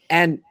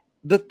 And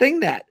the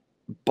thing that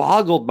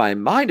boggled my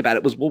mind about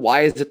it was, well,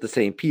 why is it the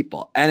same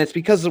people? And it's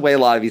because of the way a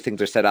lot of these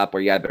things are set up,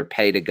 where you either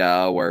pay to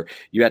go or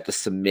you have to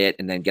submit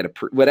and then get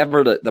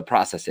whatever the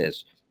process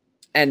is.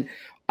 And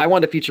I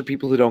want to feature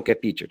people who don't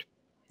get featured.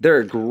 There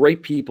are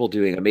great people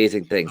doing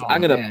amazing things. Oh,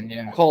 I'm going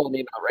to call a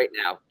name out right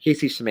now.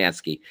 Casey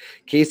Szymanski.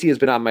 Casey has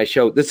been on my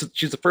show.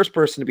 She's the first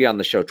person to be on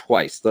the show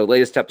twice. The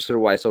latest episode of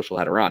Why Social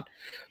had her on.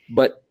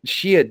 But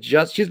she's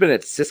been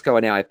at Cisco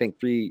now, I think,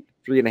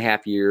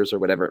 3.5 years or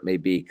whatever it may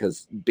be,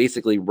 because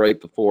basically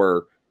right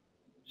before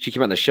she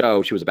came on the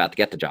show, she was about to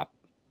get the job.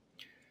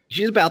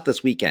 She's about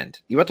this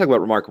weekend. You want to talk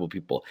about remarkable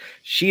people.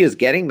 She is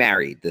getting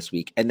married this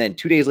week, and then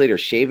 2 days later,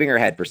 shaving her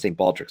head for St.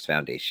 Baldrick's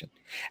Foundation.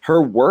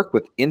 Her work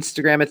with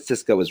Instagram at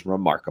Cisco is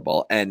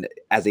remarkable, and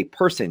as a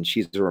person,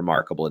 she's a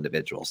remarkable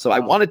individual. So I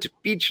wanted to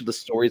feature the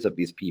stories of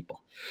these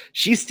people.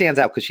 She stands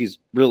out because she's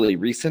really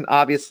recent,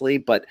 obviously,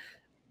 but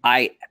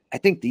I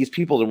think these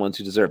people are the ones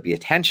who deserve the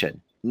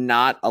attention,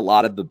 not a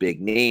lot of the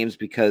big names,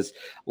 because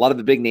a lot of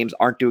the big names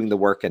aren't doing the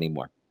work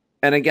anymore.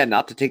 And again,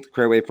 not to take the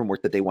credit away from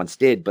work that they once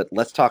did, but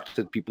let's talk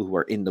to the people who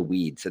are in the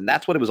weeds. And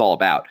that's what it was all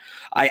about.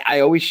 I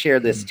always share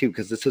this too,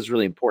 because this is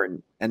really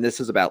important. And this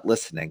is about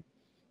listening.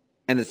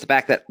 And it's the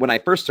fact that when I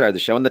first started the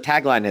show, and the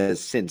tagline has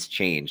since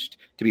changed,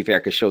 to be fair,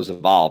 because shows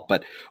evolve.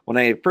 But when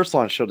I first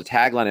launched the show, the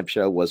tagline of the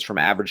show was From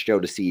Average Joe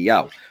to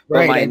CEO.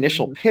 But my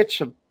initial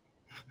pitch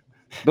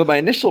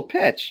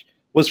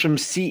was from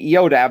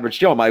CEO to average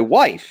Joe, my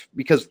wife,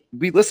 because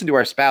we listen to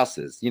our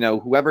spouses,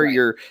 whoever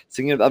you're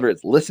singing with,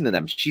 others, listen to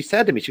them. She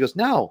said to me, she goes,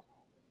 "No,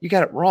 you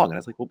got it wrong." And I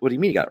was like, "Well, what do you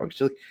mean you got it wrong?"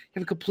 She's like, "You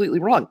have it completely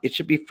wrong. It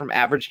should be From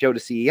Average Joe to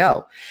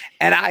CEO."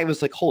 And I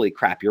was like, "Holy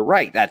crap, you're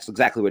right. That's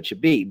exactly what it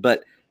should be."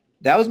 But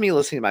that was me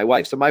listening to my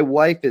wife. So my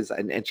wife is,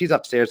 and she's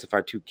upstairs with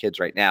our 2 kids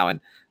right now. And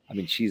I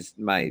mean, she's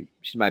my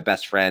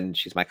best friend.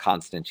 She's my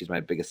constant. She's my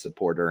biggest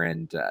supporter.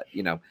 And,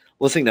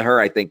 listening to her,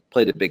 I think,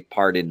 played a big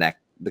part in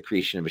the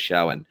creation of a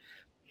show. And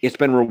it's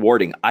been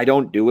rewarding. I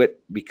don't do it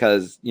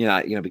because,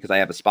 because I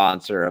have a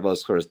sponsor of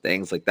those sort of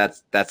things. Like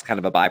that's kind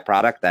of a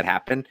byproduct that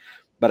happened,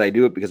 but I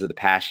do it because of the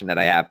passion that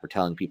I have for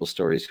telling people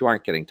stories who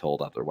aren't getting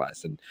told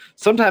otherwise. And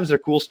sometimes they're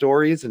cool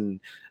stories, and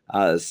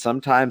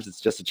sometimes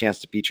it's just a chance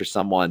to feature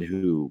someone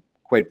who,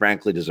 quite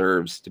frankly,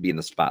 deserves to be in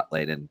the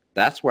spotlight. And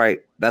that's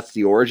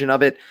the origin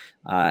of it.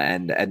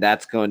 And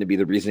that's going to be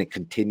the reason it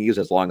continues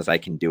as long as I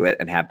can do it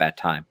and have that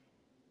time.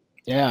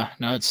 Yeah,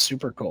 no, it's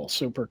super cool.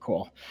 Super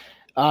cool.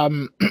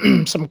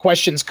 Some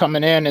questions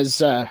coming in is,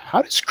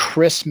 how does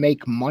Chris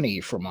make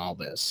money from all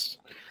this?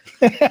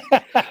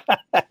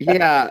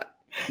 Yeah.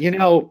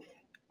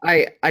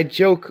 I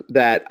joke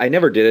that I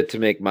never did it to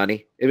make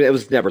money. It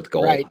was never the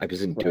goal. Right. I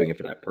wasn't doing it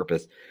for that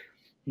purpose.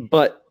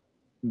 But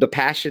the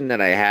passion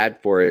that I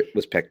had for it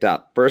was picked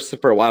up. First,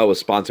 for a while, it was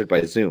sponsored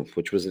by Zoom,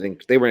 which was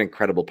they were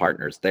incredible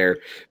partners. Their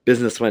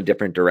business went a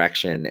different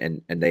direction,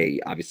 and they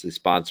obviously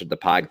sponsored the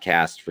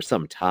podcast for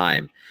some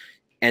time.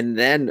 And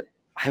then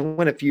I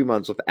went a few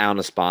months without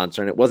a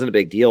sponsor, and it wasn't a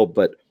big deal,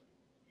 but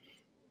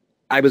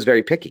I was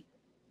very picky.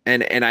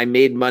 And I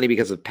made money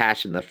because of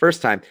passion the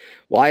first time.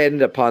 Well, I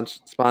ended up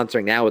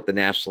sponsoring now with the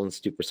National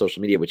Institute for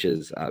Social Media, which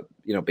is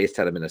based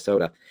out of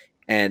Minnesota,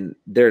 and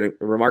they're a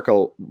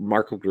remarkable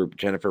group.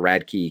 Jennifer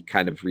Radke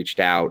kind of reached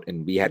out,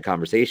 and we had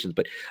conversations.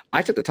 But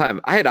I took the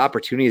time. I had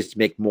opportunities to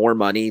make more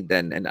money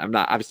than, and I'm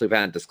not obviously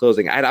not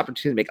disclosing. I had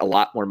opportunity to make a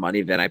lot more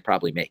money than I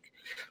probably make,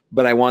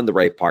 but I wanted the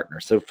right partner.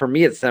 So for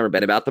me, it's never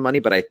been about the money.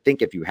 But I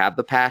think if you have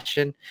the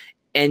passion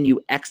and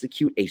you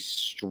execute a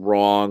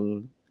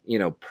strong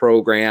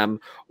program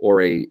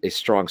or a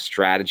strong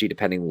strategy,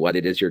 depending what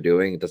it is you're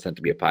doing. It doesn't have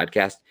to be a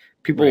podcast.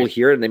 People will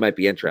hear it and they might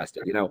be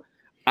interested.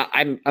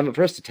 I'm the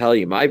first to tell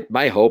you,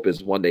 my hope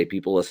is one day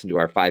people listen to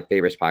our 5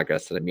 favorites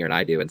podcasts that Amir and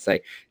I do and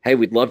say, hey,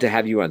 we'd love to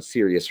have you on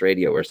Sirius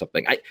Radio or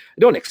something. I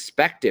don't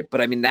expect it, but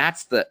I mean,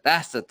 that's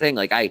the thing.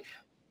 Like I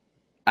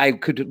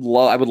would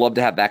love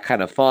to have that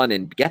kind of fun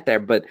and get there,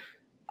 but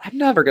I'm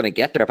never going to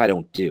get there if I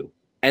don't do.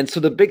 And so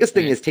the biggest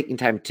thing is taking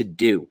time to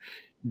do.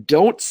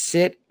 Don't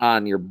sit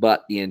on your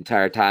butt the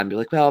entire time. Be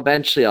like, well,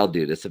 eventually I'll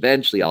do this.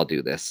 Eventually I'll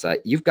do this.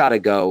 You've got to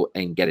go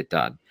and get it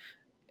done.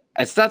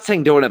 It's not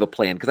saying don't have a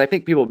plan, because I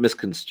think people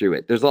misconstrue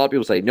it. There's a lot of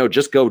people say, no,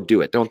 just go do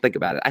it. Don't think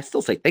about it. I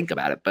still say think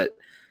about it, but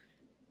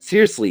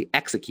seriously,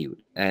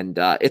 execute. And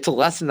it's a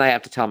lesson I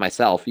have to tell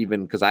myself,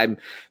 even because I'm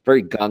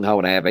very gung-ho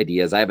and I have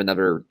ideas. I have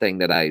another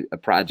thing a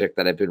project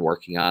that I've been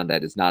working on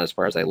that is not as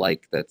far as I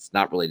like, that's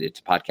not related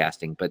to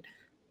podcasting, but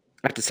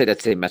I have to say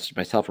that same message to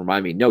myself,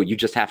 remind me, no, you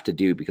just have to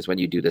do, because when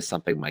you do this,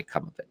 something might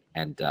come of it.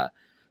 And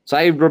so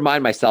I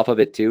remind myself of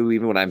it too,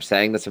 even when I'm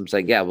saying this, I'm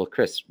saying, yeah, well,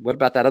 Chris, what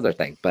about that other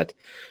thing? But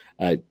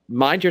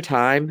mind your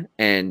time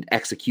and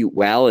execute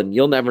well, and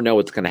you'll never know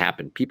what's going to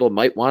happen. People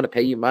might want to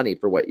pay you money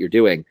for what you're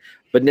doing,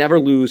 but never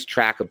lose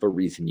track of the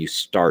reason you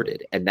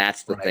started. And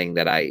that's the thing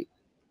that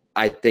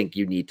I think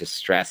you need to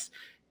stress.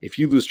 If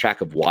you lose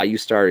track of why you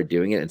started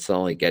doing it and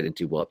suddenly get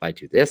into, well, if I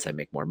do this, I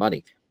make more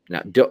money.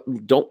 Now,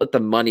 don't let the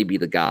money be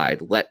the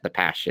guide. Let the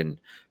passion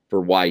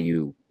for why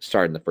you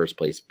started in the first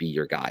place be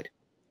your guide.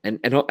 And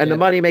the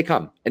money may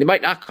come, and it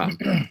might not come.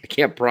 I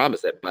can't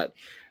promise it, but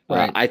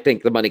I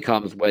think the money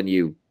comes when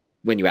you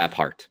have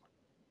heart.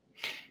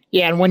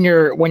 Yeah, and when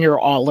you're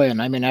all in,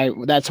 I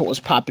mean, that's what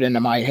was popping into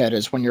my head,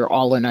 is when you're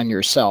all in on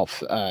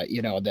yourself,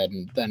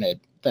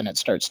 then it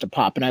starts to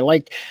pop. And I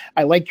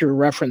like your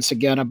reference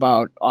again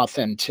about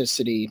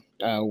authenticity.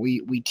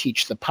 We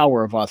teach the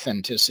power of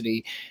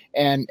authenticity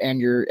and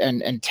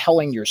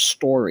telling your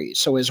story.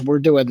 So as we're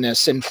doing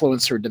this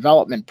influencer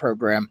development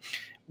program,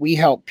 we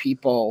help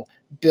people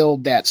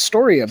build that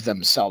story of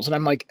themselves. And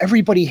I'm like,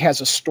 everybody has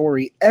a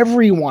story,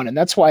 everyone. And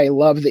that's why I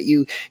love that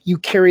you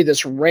carry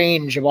this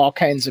range of all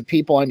kinds of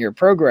people on your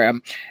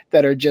program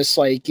that are just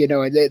like,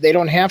 they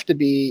don't have to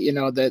be,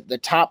 the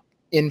top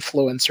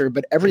influencer,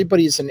 but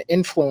everybody's an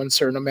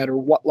influencer no matter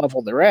what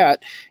level they're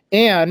at.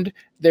 And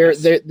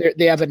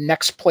they have a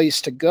next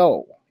place to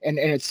go. And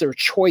it's their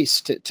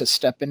choice to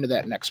step into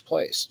that next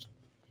place.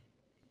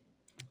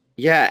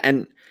 Yeah.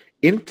 And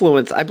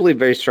influence, I believe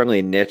very strongly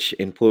in niche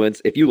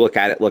influence. If you look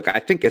at it, I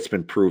think it's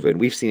been proven.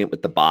 We've seen it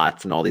with the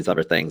bots and all these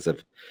other things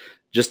of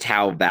just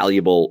how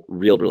valuable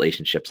real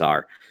relationships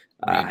are.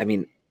 I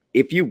mean,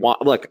 if you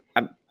want,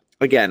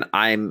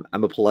 I'm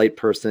a polite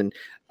person,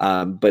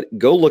 but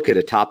go look at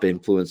a top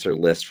influencer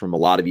list from a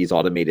lot of these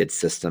automated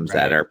systems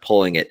that are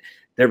pulling it.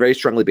 They're very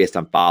strongly based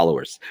on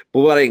followers. But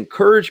what I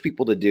encourage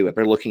people to do if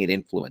they're looking at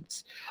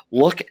influence,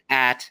 look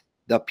at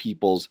the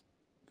people's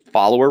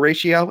follower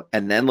ratio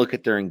and then look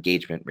at their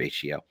engagement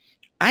ratio.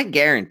 I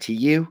guarantee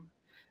you,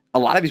 a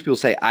lot of these people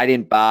say, I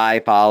didn't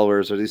buy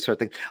followers or these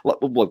sort of things.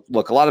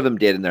 Look, a lot of them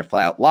did, and they're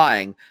flat out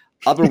lying.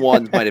 Other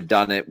ones might have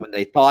done it when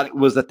they thought it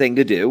was the thing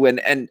to do,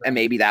 and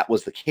maybe that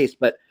was the case.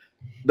 But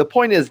the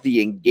point is,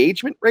 the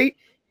engagement rate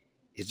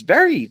is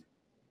very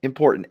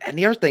important. And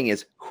the other thing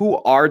is, who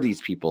are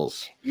these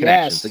people's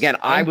connections? Again,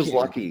 I was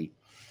lucky.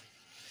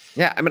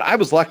 Yeah, I mean, I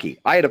was lucky.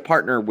 I had a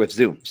partner with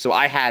Zoom. So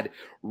I had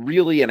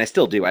really, and I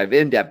still do, I have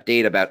in-depth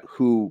data about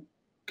who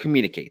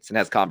communicates and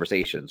has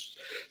conversations.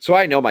 So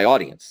I know my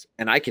audience,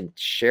 and I can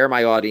share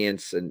my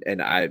audience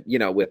and I,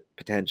 with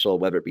potential,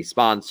 whether it be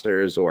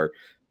sponsors or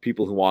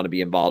people who want to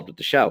be involved with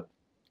the show.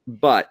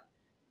 But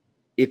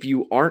if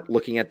you aren't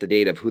looking at the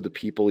data of who the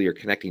people you're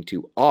connecting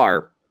to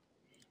are,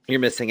 you're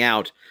missing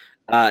out.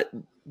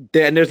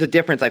 Then there's a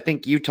difference. I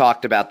think you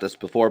talked about this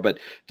before, but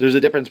there's a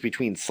difference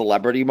between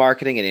celebrity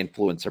marketing and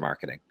influencer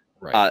marketing.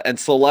 Right. And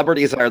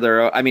celebrities are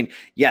their, I mean,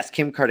 yes,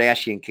 Kim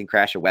Kardashian can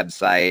crash a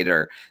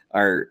website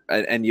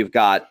and you've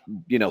got,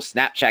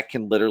 Snapchat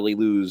can literally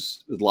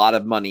lose a lot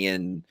of money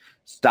in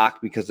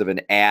stock because of an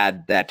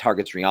ad that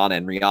targets Rihanna,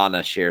 and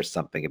Rihanna shares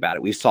something about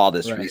it. We saw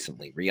this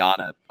recently.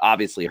 Rihanna,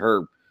 obviously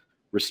her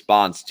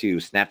response to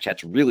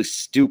Snapchat's really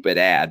stupid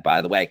ad,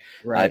 by the way.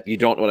 If you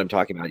don't know what I'm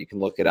talking about, you can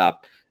look it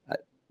up.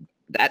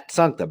 That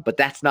sunk them, but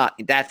there's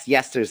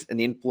an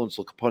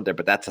influential component there,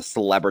 but that's a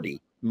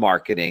celebrity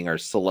marketing or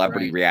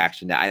celebrity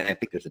reaction. I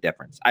think there's a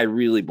difference. I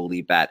really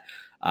believe that.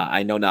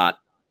 I know not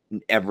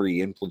every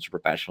influencer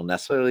professional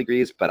necessarily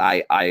agrees, but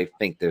I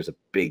think there's a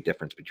big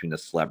difference between a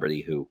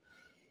celebrity who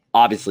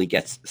obviously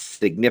gets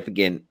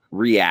significant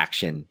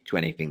reaction to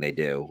anything they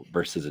do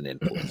versus an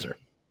influencer.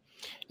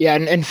 Yeah,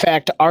 and in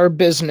fact, our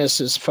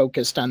business is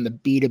focused on the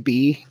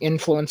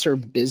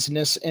B2B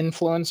business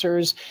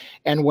influencers.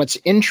 And what's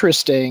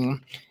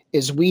interesting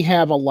is we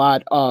have a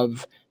lot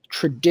of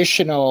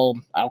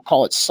traditional, I'll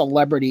call it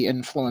celebrity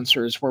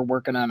influencers. We're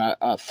working on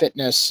a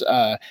fitness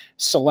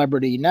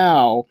celebrity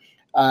now.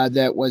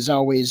 that was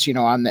always,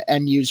 on the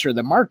end user of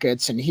the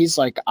markets. And he's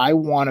like, I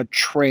want to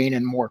train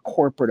in more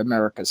corporate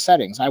America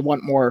settings. I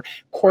want more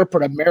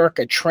corporate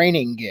America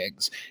training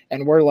gigs.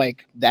 And we're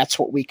like, that's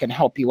what we can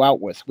help you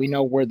out with. We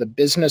know where the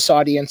business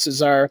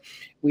audiences are.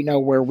 We know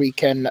where we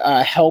can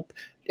help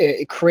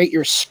create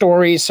your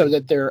stories so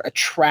that they're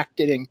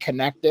attracted and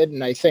connected.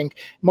 And I think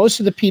most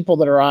of the people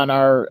that are on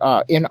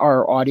our in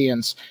our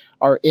audience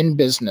are in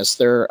business.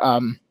 They're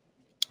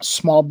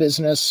small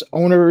business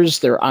owners,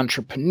 they're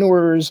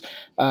entrepreneurs,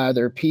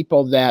 they're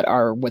people that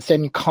are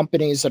within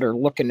companies that are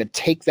looking to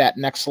take that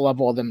next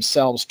level of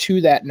themselves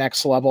to that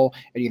next level.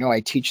 And, I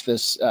teach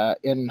this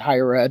in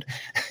higher ed,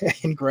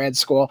 in grad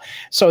school.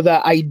 So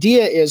the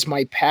idea is,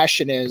 my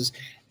passion is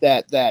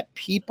that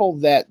people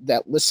that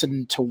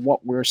listen to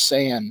what we're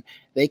saying,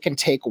 they can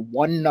take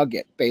one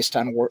nugget based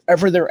on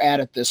wherever they're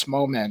at this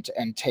moment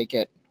and take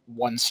it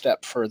one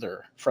step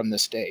further from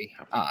this day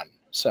on.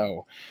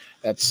 So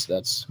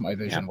that's my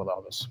vision with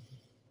all this.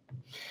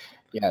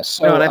 Yeah.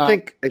 So no, and I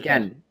think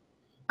again,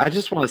 I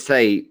just want to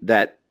say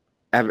that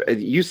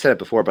you said it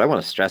before, but I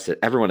want to stress it.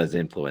 Everyone has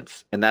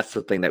influence, and that's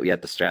the thing that we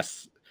have to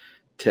stress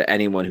to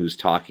anyone who's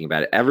talking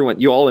about it. Everyone,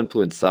 you all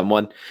influence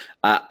someone.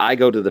 I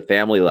go to the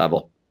family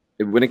level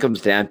when it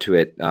comes down to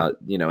it.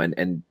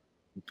 And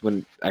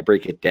when I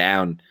break it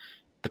down,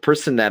 the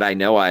person that I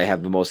know I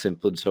have the most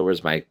influence over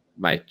is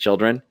my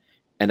children.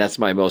 And that's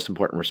my most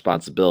important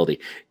responsibility.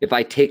 If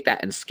I take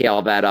that and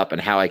scale that up and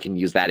how I can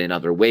use that in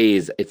other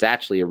ways, it's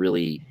actually a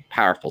really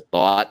powerful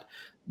thought.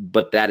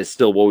 But that is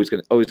still always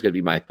going to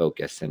be my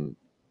focus. And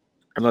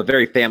I'm a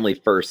very family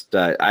first.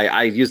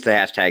 I use the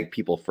hashtag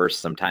people first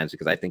sometimes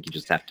because I think you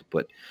just have to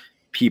put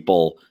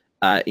people,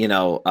 and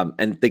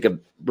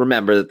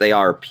remember that they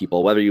are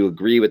people. Whether you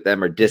agree with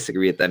them or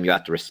disagree with them, you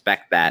have to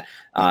respect that.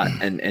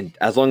 And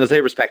as long as they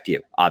respect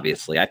you,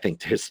 obviously, I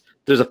think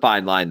there's a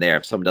fine line there.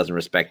 If someone doesn't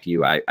respect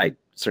you, I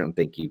certainly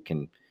think you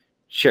can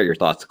share your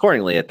thoughts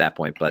accordingly at that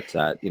point. But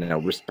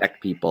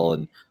respect people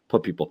and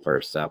put people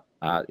first. So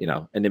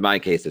and in my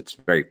case, it's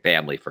very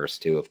family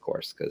first too, of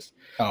course, because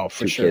for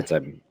 2 sure. kids.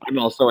 I'm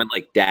also in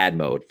like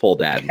full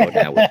dad mode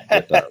now with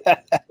a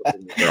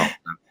girl.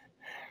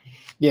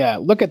 Yeah,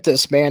 look at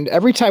this, man.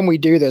 Every time we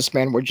do this,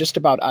 man, we're just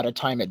about out of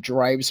time. It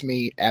drives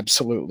me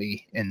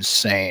absolutely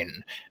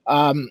insane.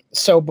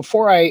 So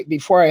before I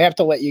have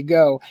to let you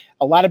go,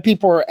 a lot of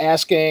people are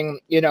asking,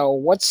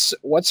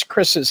 what's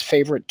Chris's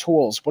favorite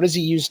tools? What does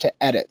he use to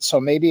edit? So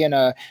maybe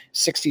in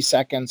 60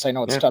 seconds, I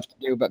know it's tough to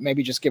do, but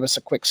maybe just give us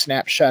a quick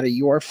snapshot of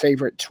your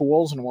favorite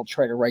tools, and we'll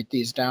try to write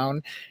these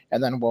down,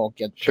 and then we'll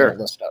get the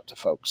list out to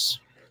folks.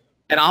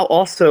 And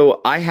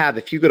I have,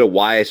 if you go to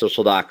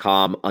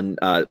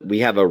yisocial.com, we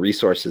have a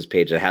resources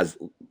page that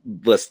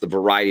lists the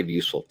variety of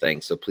useful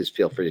things. So please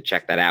feel free to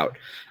check that out.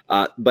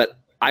 But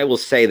I will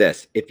say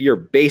this, if you're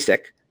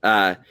basic,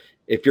 you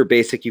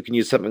can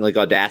use something like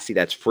Audacity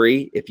that's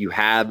free. If you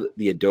have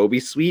the Adobe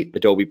suite,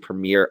 Adobe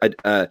Premiere,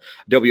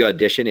 Adobe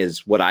Audition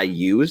is what I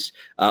use.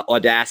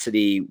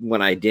 Audacity,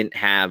 when I didn't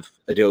have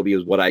Adobe,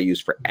 was what I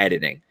used for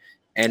editing.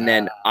 And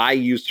then I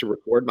used to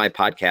record my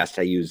podcast,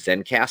 I use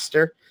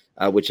Zencaster,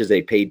 which is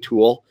a paid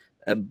tool.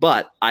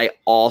 But I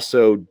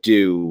also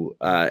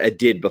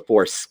did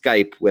before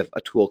Skype with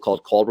a tool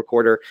called Call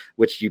Recorder,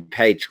 which you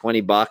pay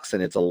 $20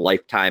 and it's a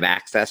lifetime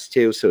access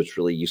to. So it's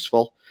really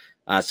useful.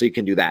 So you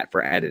can do that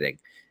for editing.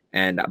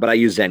 But I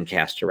use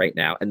Zencaster right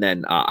now. And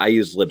then I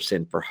use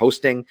Libsyn for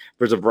hosting.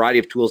 There's a variety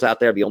of tools out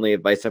there. The only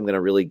advice I'm going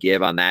to really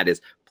give on that is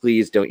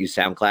please don't use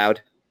SoundCloud.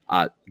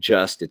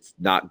 It's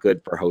not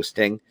good for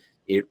hosting.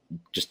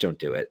 Just don't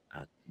do it.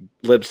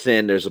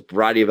 Libsyn, there's a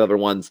variety of other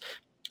ones.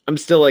 I'm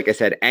still, like I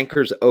said,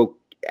 Anchor's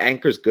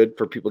good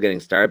for people getting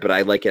started, but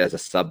I like it as a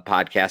sub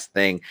podcast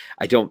thing.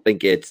 I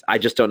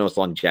just don't know its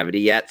longevity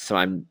yet. So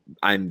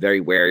I'm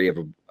very wary of,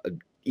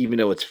 even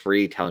though it's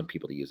free, telling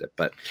people to use it.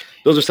 But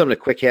those are some of the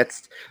quick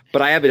hits.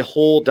 But I have a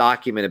whole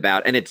document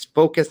about, and it's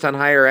focused on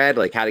higher ed,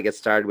 like how to get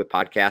started with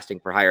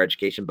podcasting for higher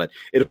education, but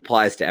it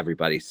applies to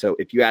everybody. So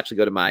if you actually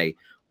go to my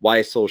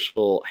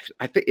YSocial,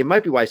 I think it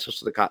might be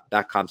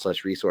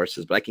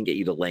ysocial.com/resources, but I can get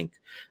you the link.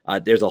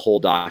 There's a whole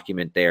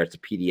document there. It's a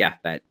PDF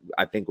that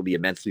I think will be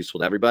immensely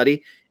useful to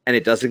everybody. And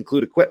it does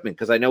include equipment,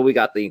 because I know we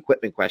got the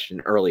equipment question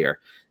earlier,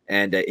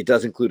 and it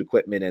does include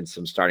equipment and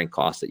some starting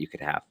costs that you could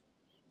have.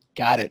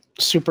 Got it.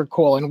 Super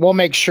cool. And we'll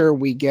make sure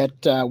we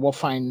we'll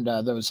find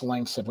those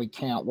links. If we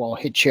can't, we'll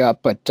hit you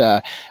up, but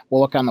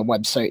we'll look on the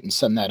website and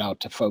send that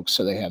out to folks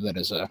so they have that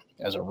as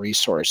a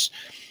resource.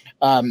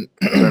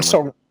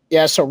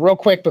 So real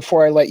quick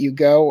before I let you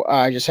go,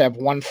 I just have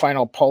one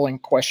final polling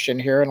question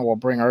here, and we'll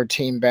bring our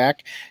team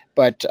back.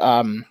 But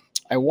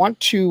I want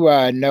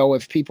to know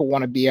if people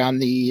want to be on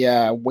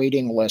the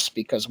waiting list,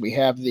 because we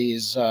have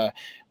these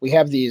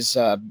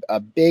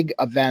big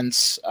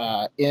events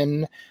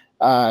in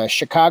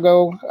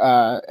Chicago,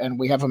 and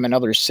we have them in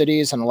other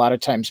cities. And a lot of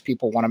times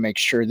people want to make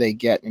sure they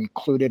get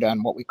included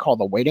on what we call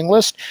the waiting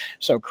list.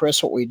 So,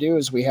 Chris, what we do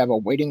is we have a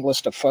waiting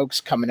list of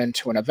folks coming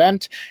into an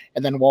event,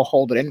 and then we'll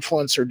hold an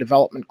influencer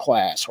development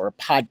class or a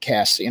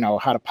podcast,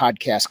 how to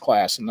podcast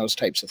class and those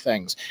types of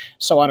things.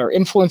 So on our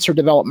influencer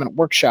development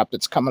workshop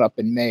that's coming up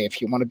in May,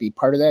 if you want to be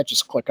part of that,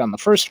 just click on the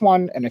first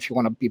one. And if you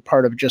want to be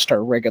part of just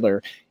our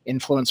regular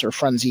Influencer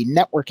Frenzy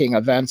networking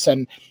events,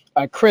 and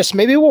Chris,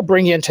 maybe we'll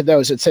bring you into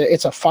those.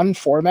 It's a fun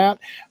format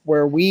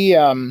where we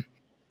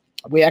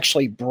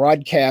actually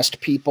broadcast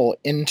people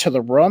into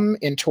the room,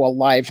 into a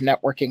live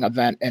networking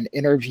event and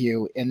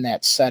interview in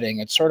that setting.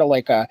 It's sort of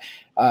like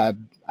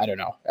I don't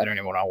know. I don't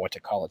even know what to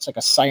call it. It's like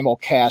a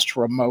simulcast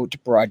remote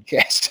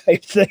broadcast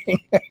type thing.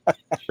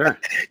 Sure.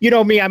 You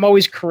know me, I'm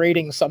always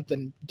creating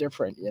something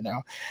different,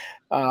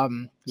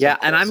 Yeah,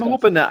 and I'm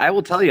hoping that, I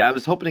will tell you, I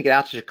was hoping to get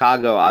out to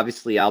Chicago.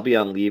 Obviously, I'll be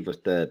on leave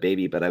with the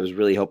baby, but I was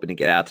really hoping to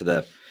get out to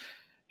the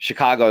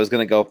Chicago. I was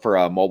going to go for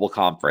a mobile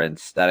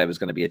conference that I was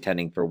going to be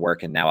attending for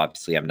work, and now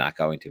obviously I'm not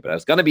going to. But I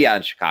was going to be out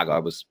in Chicago. I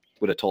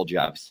would have told you,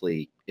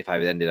 obviously, if I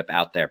ended up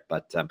out there.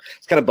 But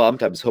it's kind of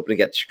bummed. I was hoping to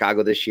get to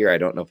Chicago this year. I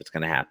don't know if it's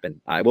going to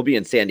happen. I will be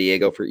in San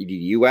Diego for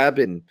EDU Web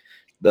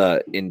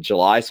in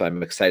July, so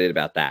I'm excited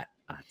about that.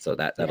 So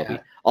that'll be.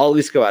 I'll at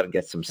least go out and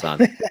get some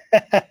sun.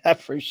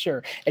 For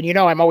sure. And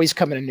I'm always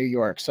coming to New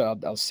York, so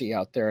I'll see you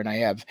out there. And I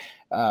have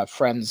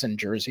friends in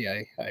Jersey.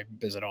 I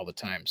visit all the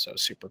time, so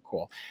super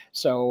cool.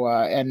 So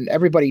and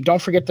everybody,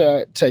 don't forget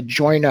to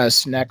join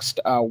us next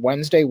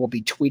Wednesday. We'll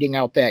be tweeting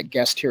out that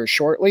guest here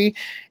shortly.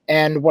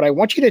 And what I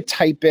want you to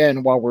type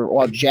in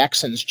while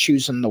Jackson's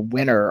choosing the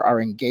winner,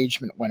 our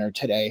engagement winner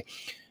today,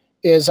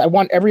 is I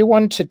want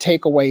everyone to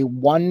take away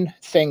one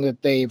thing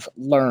that they've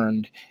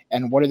learned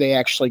and what are they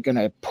actually going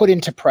to put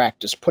into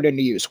practice, put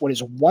into use. What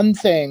is one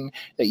thing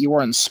that you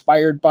were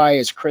inspired by,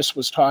 as Chris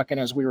was talking,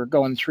 as we were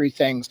going through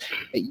things,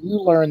 that you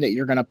learned that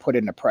you're going to put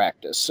into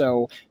practice?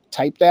 So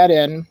type that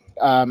in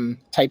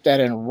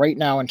right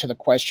now into the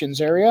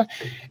questions area.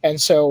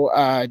 And so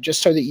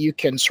just so that you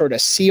can sort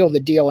of seal the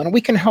deal, and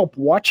we can help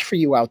watch for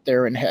you out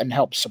there and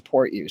help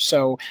support you.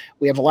 So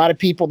we have a lot of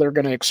people that are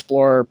going to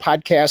explore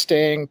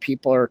podcasting.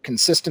 People are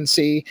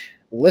consistency,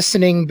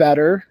 listening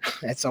better.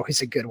 That's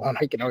always a good one.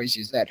 I can always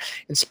use that.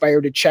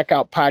 Inspired to check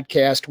out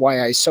podcast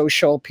YI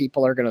Social.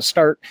 People are going to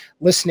start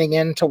listening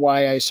in to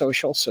YI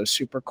Social. So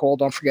super cool.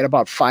 Don't forget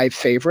about 5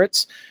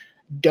 favorites.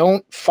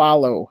 Don't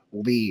follow,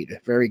 lead.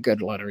 Very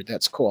good, Leonard.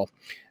 That's cool.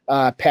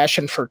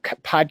 Passion for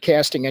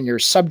podcasting in your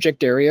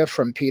subject area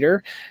from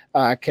Peter.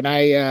 Can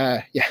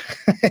I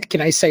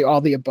say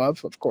all the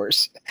above? Of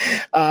course.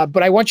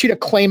 But I want you to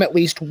claim at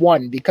least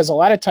one, because a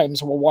lot of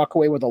times we'll walk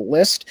away with a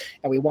list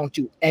and we won't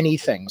do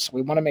anything. So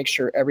we want to make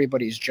sure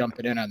everybody's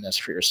jumping in on this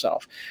for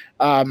yourself.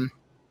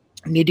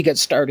 Need to get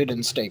started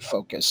and stay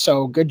focused.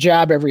 So good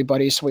job,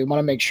 everybody. So we want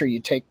to make sure you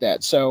take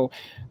that. So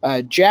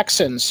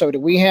Jackson, so do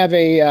we have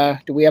a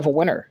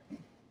winner?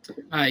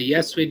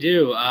 Yes, we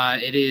do.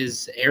 It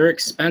is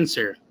Eric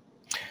Spencer.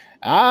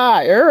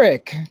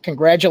 Eric,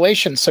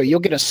 congratulations. So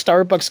you'll get a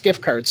Starbucks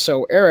gift card.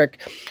 So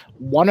Eric,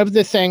 one of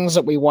the things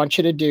that we want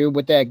you to do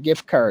with that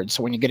gift card,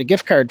 so when you get a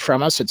gift card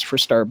from us, it's for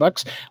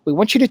Starbucks. We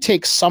want you to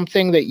take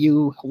something that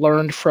you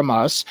learned from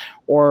us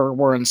or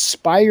were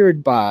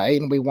inspired by,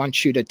 and we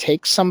want you to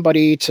take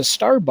somebody to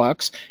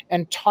Starbucks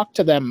and talk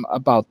to them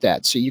about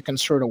that. So you can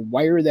sort of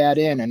wire that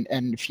in,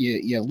 and if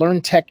you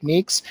learn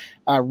techniques,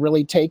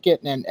 really take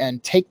it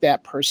and take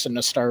that person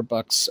to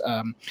Starbucks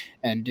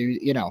and do,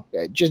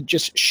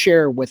 just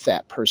share with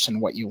that person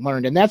what you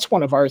learned. And that's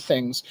one of our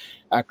things,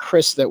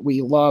 Chris, that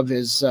we love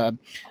is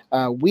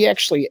we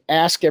actually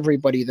ask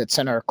everybody that's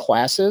in our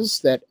classes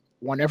that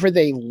whenever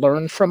they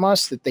learn from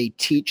us, that they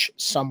teach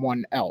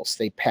someone else,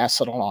 they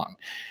pass it along.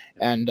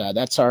 And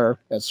that's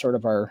sort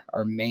of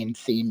our main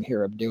theme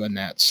here of doing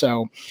that.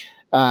 So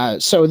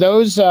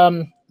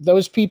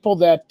those people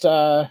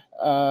that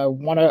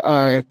want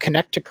to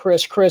connect to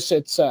Chris,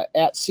 it's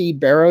at C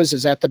Barrows.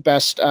 Is that the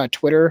best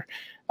Twitter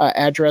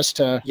address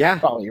to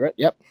follow you? Right?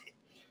 Yep.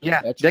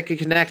 Yeah, they can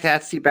connect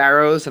at C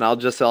Barrows, and I'll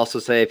just also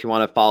say if you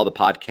want to follow the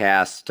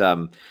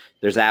podcast,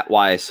 there's at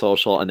YI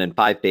Social, and then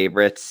 5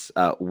 favorites,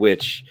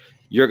 which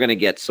you're going to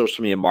get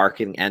social media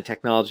marketing and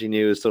technology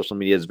news. Social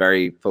media is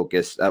very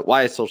focused.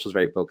 YI Social is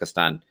very focused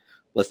on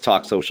let's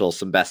talk social,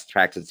 some best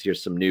practices,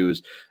 here's some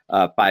news.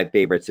 5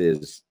 favorites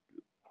is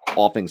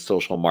all things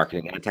social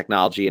marketing and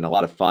technology, and a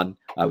lot of fun.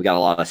 We got a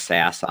lot of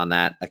sass on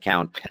that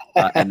account,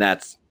 and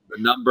that's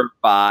the number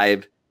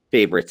 5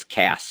 favorites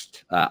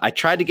cast. I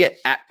tried to get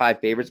at 5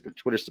 favorites, but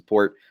Twitter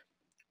support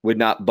would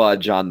not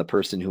budge on the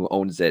person who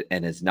owns it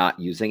and is not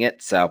using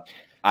it. So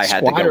I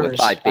had to go with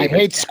 5 favorites. I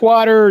hate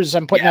squatters.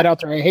 I'm putting that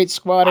out there. I hate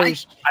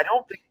squatters.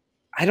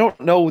 I don't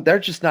know. They're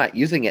just not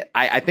using it.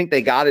 I think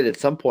they got it at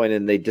some point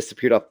and they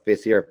disappeared off the face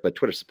of the earth, but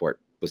Twitter support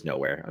was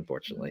nowhere,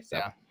 unfortunately. So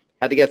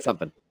had to get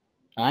something.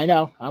 I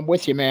know. I'm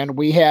with you, man.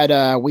 We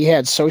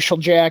had Social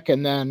Jack,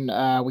 and then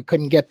we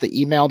couldn't get the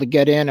email to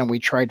get in, and we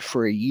tried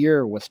for a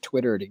year with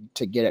Twitter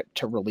to get it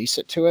to release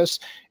it to us,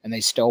 and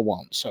they still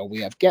won't. So we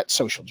have Get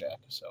Social Jack.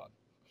 So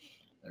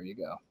There you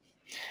go.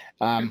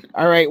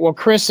 All right. Well,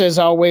 Chris, as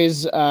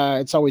always,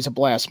 it's always a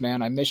blast,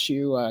 man. I miss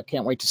you.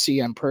 Can't wait to see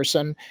you in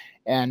person.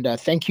 And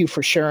thank you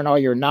for sharing all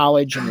your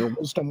knowledge and your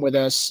wisdom with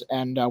us.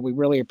 And we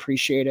really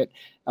appreciate it.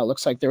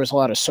 Looks like there was a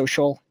lot of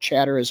social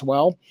chatter as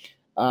well.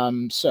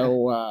 Did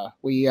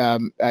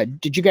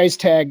you guys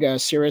tag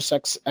Sirius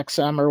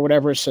XM or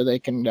whatever so they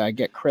can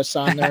get Chris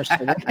on there? So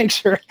we'll make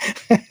sure.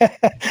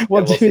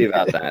 we'll see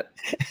about that.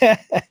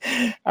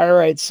 All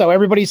right. So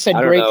everybody said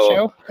great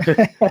show.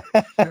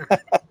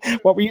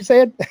 What were you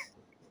saying?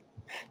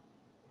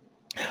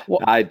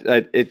 Well,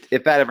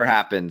 if that ever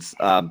happens,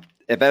 I'll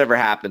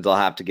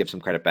have to give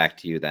some credit back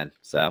to you then.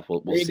 So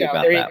we'll see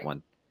about that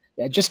one.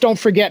 Yeah, just don't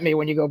forget me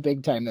when you go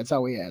big time. That's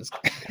all we ask.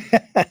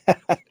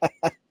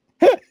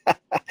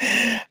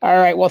 All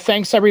right. Well,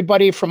 thanks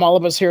everybody from all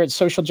of us here at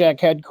Social Jack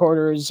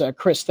headquarters.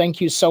 Chris, thank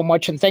you so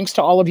much. And thanks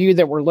to all of you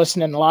that were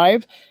listening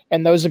live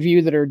and those of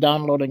you that are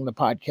downloading the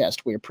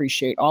podcast. We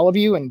appreciate all of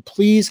you. And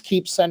please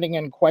keep sending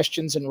in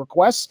questions and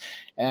requests,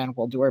 and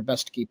we'll do our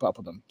best to keep up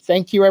with them.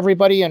 Thank you,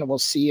 everybody. And we'll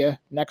see you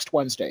next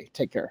Wednesday.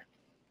 Take care.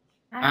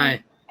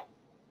 Bye.